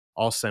church,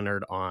 all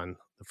centered on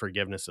the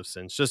forgiveness of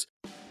sins. Just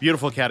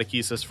beautiful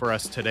catechesis for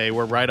us today.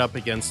 We're right up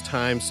against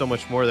time. So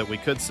much more that we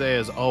could say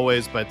as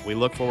always, but we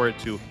look forward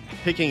to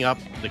picking up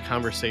the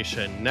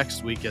conversation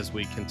next week as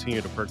we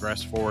continue to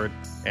progress forward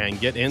and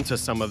get into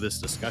some of this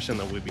discussion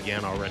that we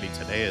began already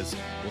today, as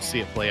we'll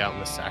see it play out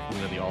in the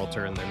sacrament of the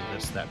altar and then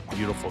just that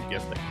beautiful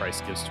gift that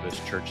Christ gives to his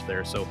church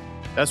there. So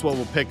that's what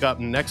we'll pick up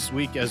next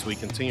week as we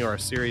continue our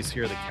series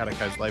here, The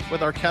Catechized Life,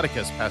 with our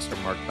catechist, Pastor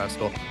Mark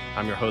Pestel.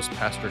 I'm your host,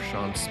 Pastor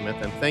Sean Smith,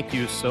 and thank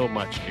you so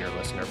much, dear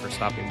listener, for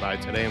stopping by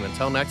today. And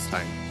until next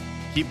time,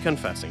 keep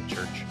confessing,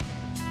 church.